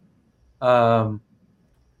Easter. So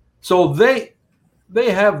they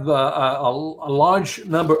have a large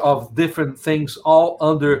number of different things all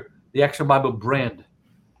under the Action Bible brand.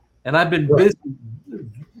 And I've been busy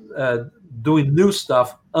doing new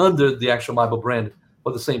stuff under the Action Bible brand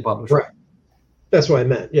for the same publisher. Right. That's what I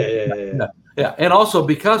meant. Yeah. And also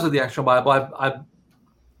because of the Action Bible,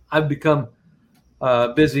 I've become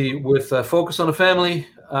busy with Focus on the Family,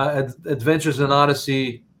 Adventures in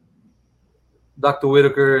Odyssey, Dr.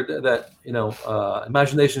 Whitaker,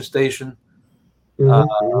 Imagination Station,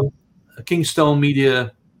 Kingstone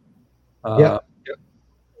Media,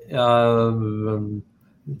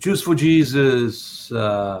 Jews for Jesus,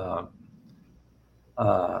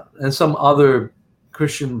 and some other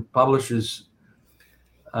Christian publishers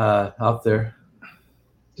out there.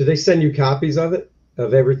 Do they send you copies of it,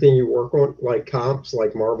 of everything you work on, like comps,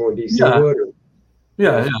 like Marvel and DC would? Or...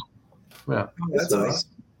 Yeah. Oh, that's nice.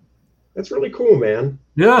 That's really cool, man.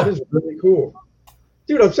 Yeah, that is really cool,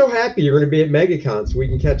 Dude, I'm so happy you're going to be at MegaCon so we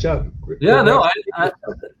can catch up. Yeah, no,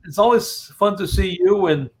 it's always fun to see you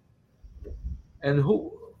and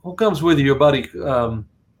who comes with you, your buddy? Brad.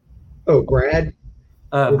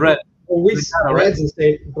 Brett. Well,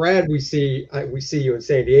 Brad. We see you in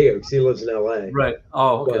San Diego because he lives in LA. Right.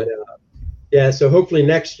 Oh, okay. But, yeah, so hopefully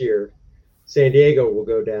next year, San Diego will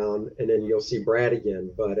go down, and then you'll see Brad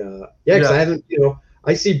again. But because I haven't,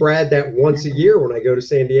 I see Brad that once a year when I go to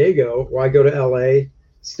San Diego, or I go to LA,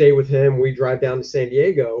 stay with him. We drive down to San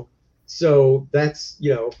Diego, so that's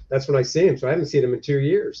when I see him. So I haven't seen him in 2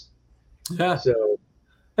 years. Yeah. So,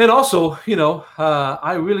 and also,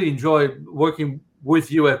 I really enjoyed working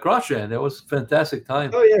with you at CrossGen. That was a fantastic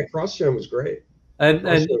time. Oh yeah, CrossGen was great.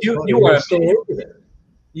 And you were still over there.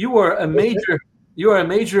 You were a major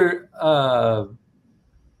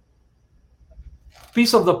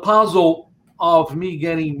piece of the puzzle of me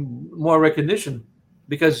getting more recognition,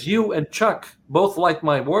 because you and Chuck both liked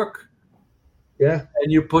my work. Yeah.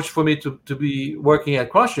 And you pushed for me to be working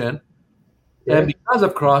at CrossGen. Yeah. And because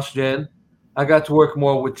of CrossGen, I got to work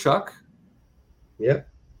more with Chuck. Yeah.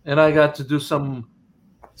 And I got to do some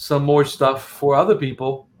more stuff for other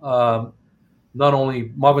people, not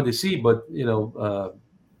only Marvel DC, but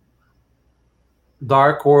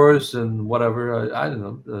Dark Horse and whatever. I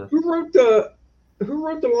don't know. Who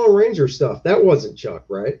wrote the Lone Ranger stuff? That wasn't Chuck,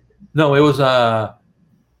 right? No, it was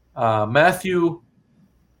Matthew.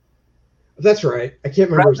 That's right. I can't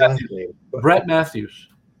remember his last name. Brett Matthews.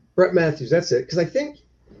 Brett Matthews. That's it. Because I think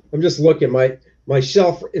I'm just looking. My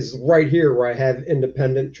shelf is right here where I have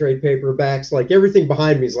independent trade paperbacks. Like everything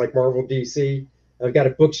behind me is like Marvel DC. I've got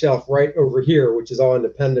a bookshelf right over here, which is all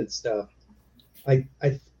independent stuff. I'm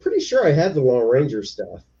pretty sure I had the Lone Ranger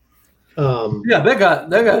stuff. I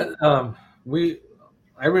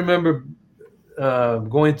remember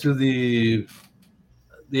going to the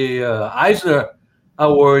Eisner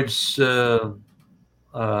Awards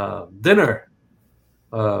dinner.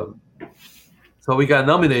 So we got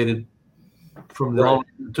nominated from the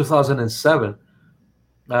 2007.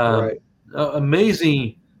 Right.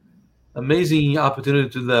 Amazing opportunity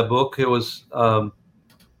to that book. It was I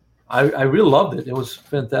really loved it. It was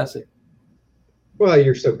fantastic. Well,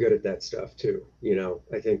 you're so good at that stuff too.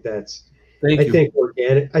 I think that's. Thank you.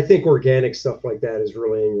 I think organic stuff like that is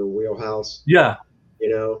really in your wheelhouse. Yeah.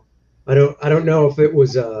 I don't know if it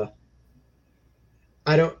was I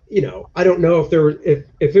don't know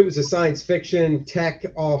if it was a science fiction tech,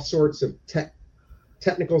 all sorts of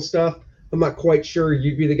technical stuff. I'm not quite sure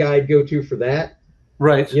you'd be the guy I'd go to for that.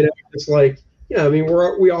 Right. It's like,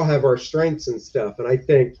 we all have our strengths and stuff. And I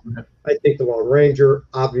think the Lone Ranger,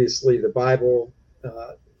 obviously the Bible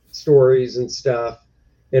stories and stuff,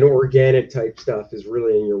 and organic type stuff is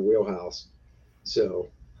really in your wheelhouse. So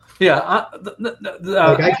yeah, I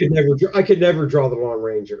could never draw the Lone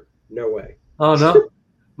Ranger. No way. Oh no.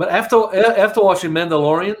 But after watching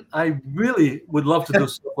Mandalorian, I really would love to do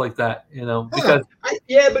stuff like that, because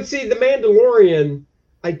but see, the Mandalorian,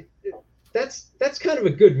 that's kind of a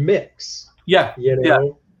good mix. Yeah,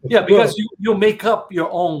 because you make up your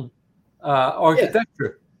own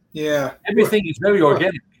architecture. Yeah, everything is very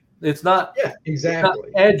organic. It's not exactly.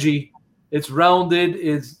 It's not edgy. It's rounded.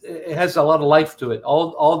 It has a lot of life to it.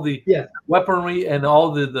 All the weaponry and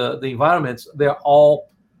all the environments, they're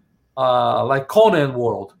all like Conan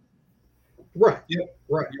world. Right. Yeah.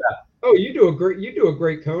 Right. Yeah. Oh, you do a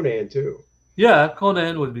great Conan too. Yeah,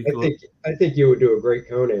 Conan would be cool. I think you would do a great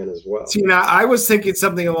Conan as well. See, now I was thinking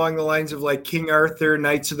something along the lines of like King Arthur,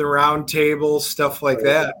 Knights of the Round Table, stuff like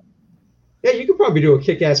that. Yeah, you could probably do a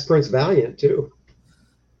kick-ass Prince Valiant too.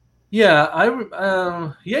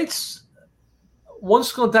 Yeah, Yates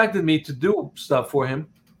once contacted me to do stuff for him.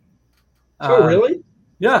 Oh, really?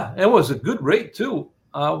 Yeah, it was a good rate too.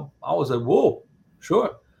 I was like, whoa,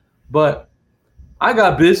 sure. But I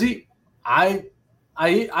got busy. I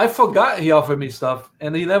forgot he offered me stuff,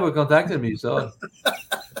 and he never contacted me. So,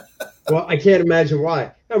 well, I can't imagine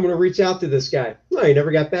why. I'm going to reach out to this guy. No, he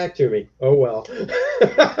never got back to me. Oh well.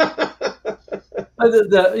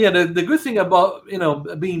 The good thing about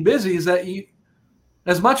being busy is that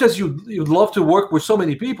as much as you'd love to work with so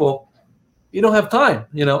many people, you don't have time.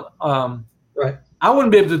 Right. I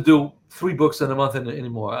wouldn't be able to do 3 books in a month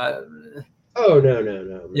anymore. Oh no,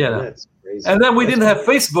 man, that's crazy. And then we didn't have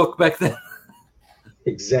Facebook back then.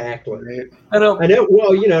 Exactly. I know.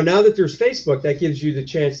 Well, now that there's Facebook, that gives you the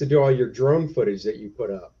chance to do all your drone footage that you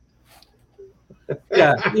put up.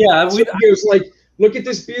 Yeah. So it was like, look at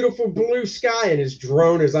this beautiful blue sky, and his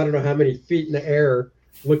drone is I don't know how many feet in the air,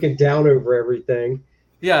 looking down over everything.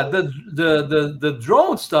 Yeah, the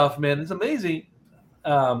drone stuff, man, it's amazing.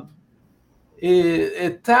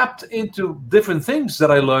 it tapped into different things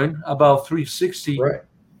that I learned about 360 Right.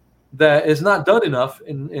 that is not done enough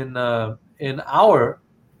in our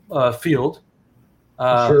field.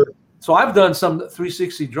 Sure. So I've done some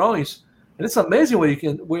 360 drawings, and it's amazing what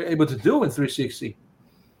we're able to do in 360.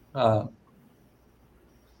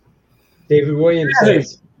 David Williams Hey.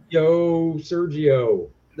 says, "Yo, Sergio,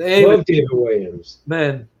 David, love David Williams.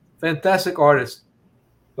 man, fantastic artist.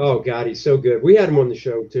 Oh God, he's so good. We had him on the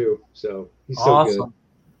show too, so he's so good. Awesome.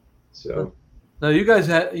 So Now you guys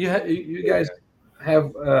have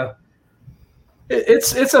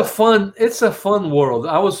it's a fun world.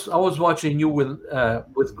 I was watching you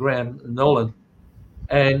with Graham Nolan,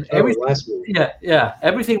 and last week.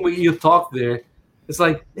 everything you talk there, it's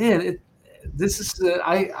like, man, this is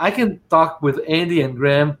I can talk with Andy and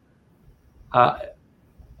Graham,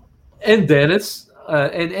 and Dennis,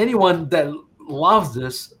 and anyone that loves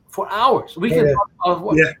this for hours. We can talk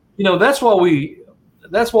about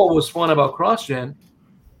that's what was fun about CrossGen,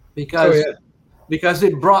 because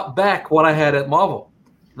it brought back what I had at Marvel,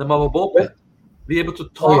 the Marvel bullpen. Be able to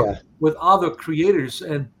talk with other creators,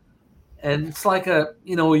 and it's like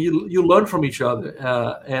you learn from each other.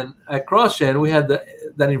 And at CrossGen, we had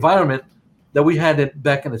that environment that we had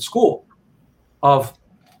back in the school of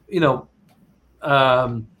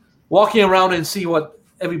walking around and see what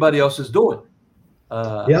everybody else is doing.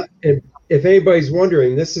 And if anybody's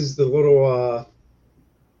wondering, this is the little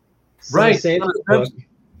Santa book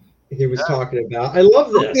he was talking about. I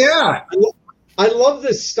love this. Yeah. I love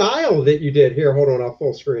this style that you did. Here, hold on. I'll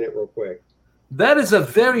full screen it real quick. That is a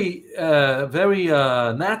very, very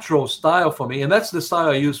natural style for me, and that's the style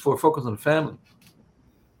I use for Focus on the Family.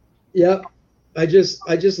 Yep. I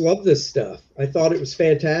just love this stuff. I thought it was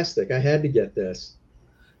fantastic. I had to get this.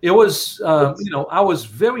 It was, I was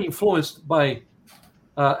very influenced by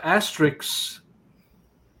Asterix.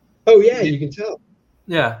 Oh yeah, you can tell.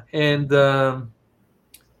 Yeah, and I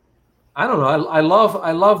don't know. I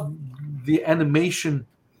love the animation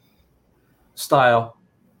style.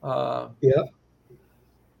 Yeah.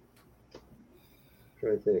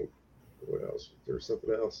 Trying to think. What else? There's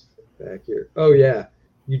something else back here. Oh yeah,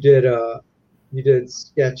 you did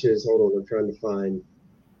sketches. Hold on, I'm trying to find.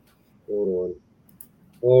 Hold on.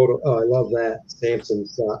 Oh, I love that Samson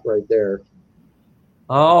shot right there.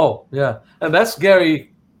 Oh yeah, and that's Gary's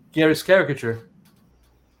caricature.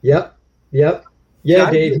 Yep. Yeah,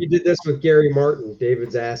 Dave, you did this with Gary Martin.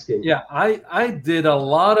 David's asking. Yeah, I did a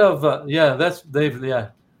lot of that's David. Yeah,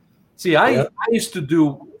 see, I used to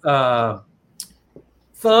do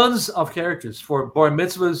tons of characters for bar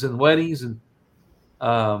mitzvahs and weddings, and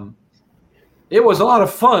it was a lot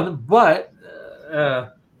of fun. But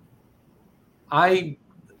I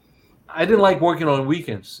didn't like working on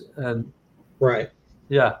weekends, and right.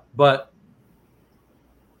 Yeah, but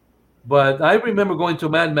I remember going to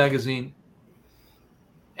Mad Magazine,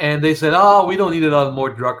 and they said, "Oh, we don't need another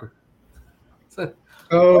Mort Drucker."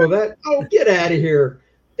 Get out of here!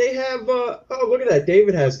 They have. Look at that.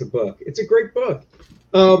 David has the book. It's a great book.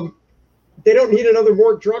 They don't need another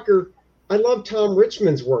Mort Drucker. I love Tom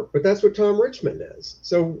Richmond's work, but that's what Tom Richmond is.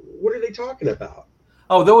 So what are they talking about?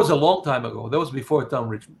 Oh, that was a long time ago. That was before Tom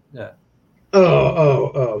Richmond. Yeah.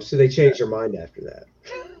 Oh. So they changed their mind after that.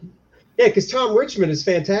 Yeah, because Tom Richmond is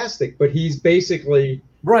fantastic, but he's basically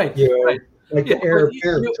right. Like the heir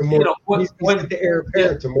apparent to Mort. He's like the heir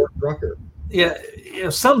apparent to Mort Drucker. Yeah,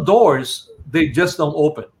 some doors they just don't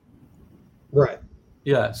open. Right.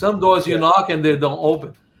 Yeah, some doors you knock and they don't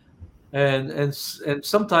open, and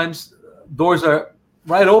sometimes doors are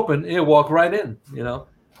right open. You walk right in. Yeah.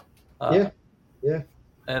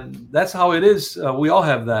 And that's how it is. We all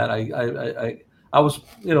have that. I was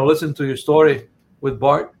listening to your story with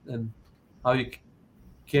Bart and how you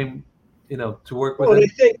came to work with him. And I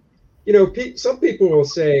think some people will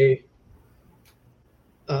say,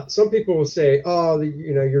 oh,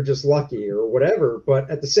 you're just lucky or whatever. But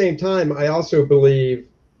at the same time, I also believe,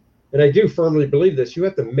 and I do firmly believe this, you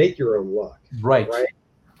have to make your own luck. Right.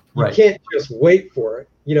 You can't just wait for it.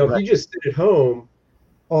 If you just sit at home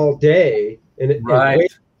all day and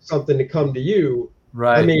wait for something to come to you,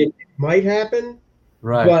 I mean, it might happen,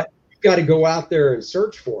 but you've got to go out there and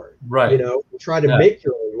search for it. Try to make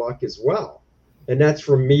your own luck as well. And that's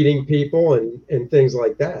from meeting people and things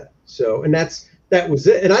like that. So, and that was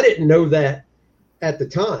it. And I didn't know that at the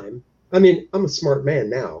time. I mean, I'm a smart man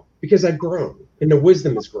now because I've grown and the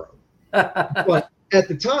wisdom has grown. But at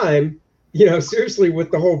the time, seriously,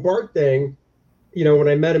 with the whole Bart thing, when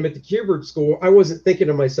I met him at the Kubert School, I wasn't thinking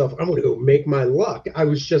to myself, I'm going to go make my luck. I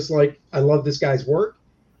was just like, I love this guy's work.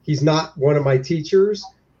 He's not one of my teachers.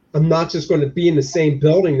 I'm not just going to be in the same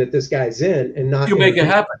building that this guy's in and not. You make it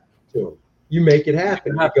happen. To him. You make it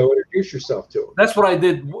happen. You go introduce yourself to them. That's what I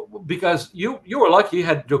did because you were lucky. You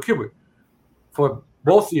had Joe Kubert for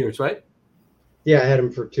both years, right? Yeah, I had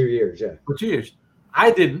him for 2 years. Yeah, for 2 years.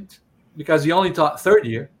 I didn't because he only taught third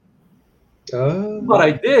year. But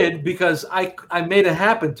I did because I made it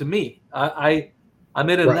happen to me. I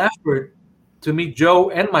made an effort to meet Joe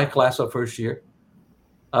and my class of first year.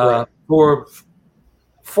 For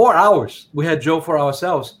 4 hours, we had Joe for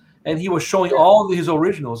ourselves, and he was showing all his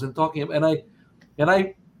originals and talking. And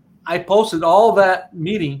I posted all that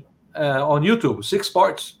meeting on YouTube, 6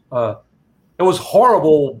 parts. It was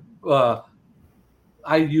horrible.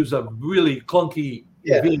 I used a really clunky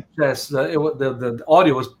VHS. The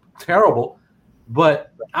audio was terrible,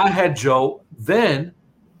 but I had Joe then,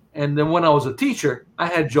 and then when I was a teacher, I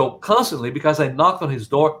had Joe constantly because I knocked on his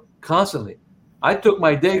door constantly. I took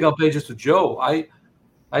my Dagon pages to Joe. I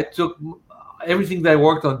took everything that I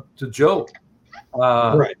worked on to Joe.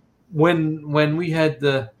 When we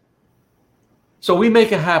had so we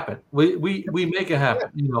make it happen. We make it happen.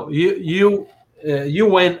 You know, you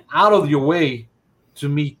went out of your way to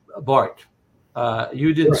meet Bart.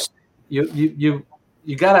 You didn't. You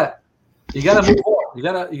gotta move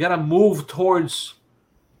on. You gotta move towards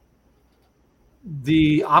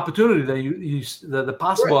the opportunity that the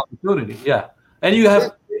possible opportunity. Yeah, and you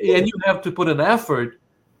have to put an effort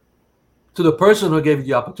to the person who gave you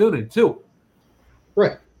the opportunity too.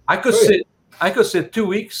 Right. I could sit 2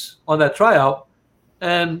 weeks on that tryout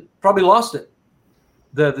and probably lost it.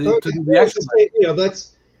 That's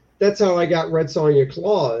how I got Red Sonja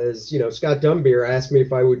Claw. Is Scott Dumbier asked me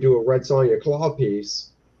if I would do a Red Sonja Claw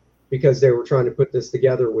piece because they were trying to put this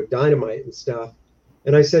together with Dynamite and stuff,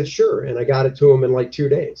 and I said sure, and I got it to him in like 2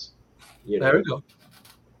 days. There we go.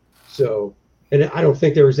 So, and I don't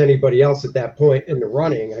think there was anybody else at that point in the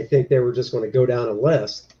running. I think they were just going to go down a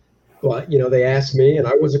list, but they asked me, and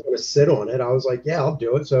I wasn't going to sit on it. I was like, yeah, I'll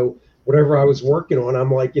do it. So whatever I was working on, I'm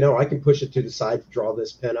like, I can push it to the side to draw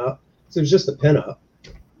this pin up. So it was just a pin up.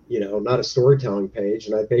 Not a storytelling page.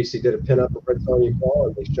 And I basically did a pin-up of Red Sonja Claw,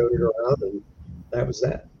 and they showed it around, and that was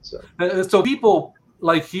that. So people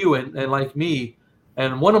like you and like me,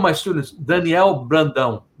 and one of my students, Daniel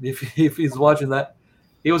Brandão, if he's watching that,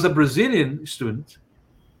 he was a Brazilian student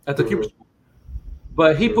at the Cuba School.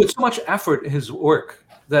 But he put so much effort in his work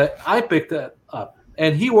that I picked that up.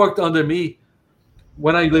 And he worked under me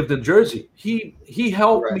when I lived in Jersey. He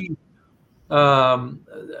helped me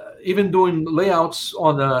even doing layouts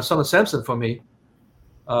on Son of Samson for me.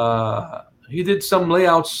 He did some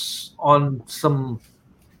layouts on some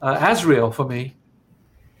Azrael for me.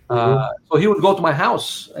 So he would go to my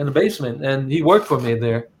house in the basement, and he worked for me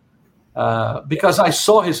there because I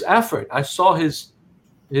saw his effort. I saw his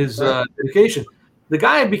dedication. The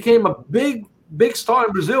guy became a big star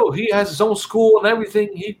in Brazil. He has his own school and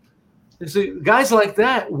everything. Guys like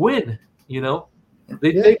that win.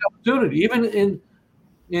 They take opportunity, even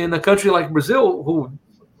in a country like Brazil, who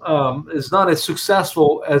is not as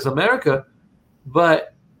successful as America.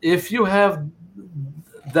 But if you have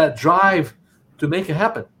that drive to make it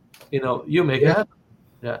happen, you make it happen.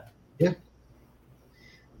 Yeah.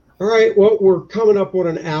 All right. Well, we're coming up on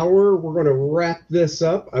an hour. We're going to wrap this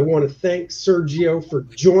up. I want to thank Sergio for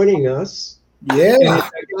joining us. Yeah. And,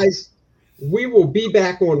 guys, we will be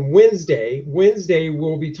back on Wednesday. Wednesday,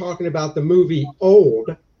 we'll be talking about the movie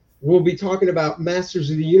Old. We'll be talking about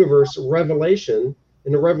Masters of the Universe Revelation.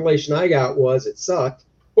 And the revelation I got was it sucked.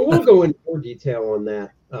 But we'll go into more detail on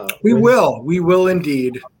that. We will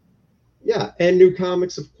indeed. Yeah, and new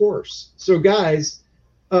comics, of course. So, guys,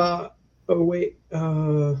 give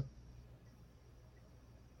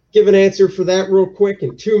an answer for that real quick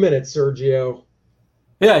in 2 minutes, Sergio.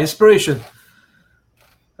 Yeah, inspiration.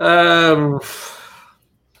 Will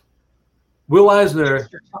Eisner,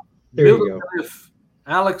 Bill Cliff,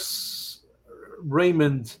 Alex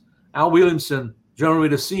Raymond, Al Williamson, John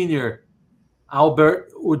Rita Sr.,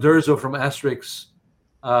 Albert Uderzo from Asterix,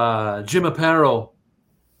 Jim Aparo,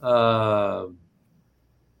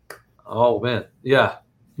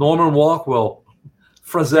 Norman Walkwell,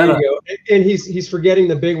 Frazetta. There you go. And he's forgetting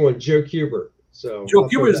the big one, Joe Kubert. So Joe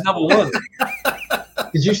Kubert is number one.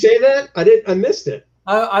 Did you say that? I missed it.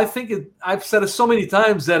 I think I've said it so many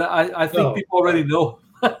times that I think people already know.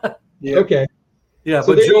 Yeah. Okay. Yeah,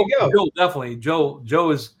 so but Joe definitely. Joe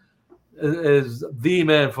is the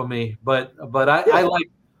man for me. But I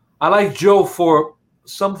like Joe for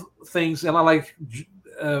some things, and I like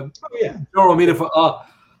Joe Romita for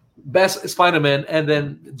best Spider-Man, and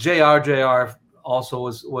then JR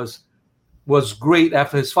also was great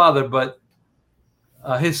after his father, but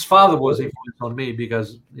his father was influenced on me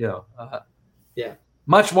because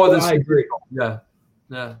much more than I agree. Yeah.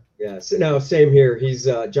 Yeah. Yeah. So, no, same here. He's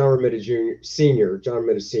John Romita Jr. Senior. John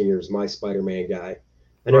Romita Senior is my Spider-Man guy.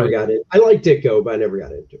 I never got in. I like Ditko, but I never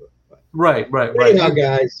got into it. But. Right. Anyhow,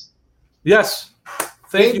 guys. Yes.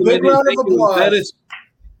 Thank you. Big round of applause. Dennis.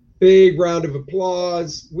 Big round of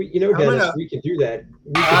applause. Dennis, we can do that.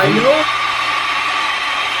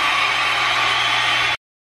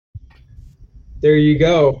 There you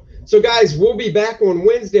go. So, guys, we'll be back on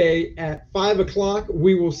Wednesday at 5 o'clock.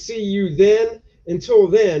 We will see you then. Until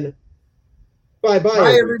then, bye-bye.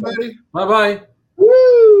 Bye, everybody. Bye-bye.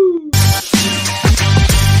 Woo!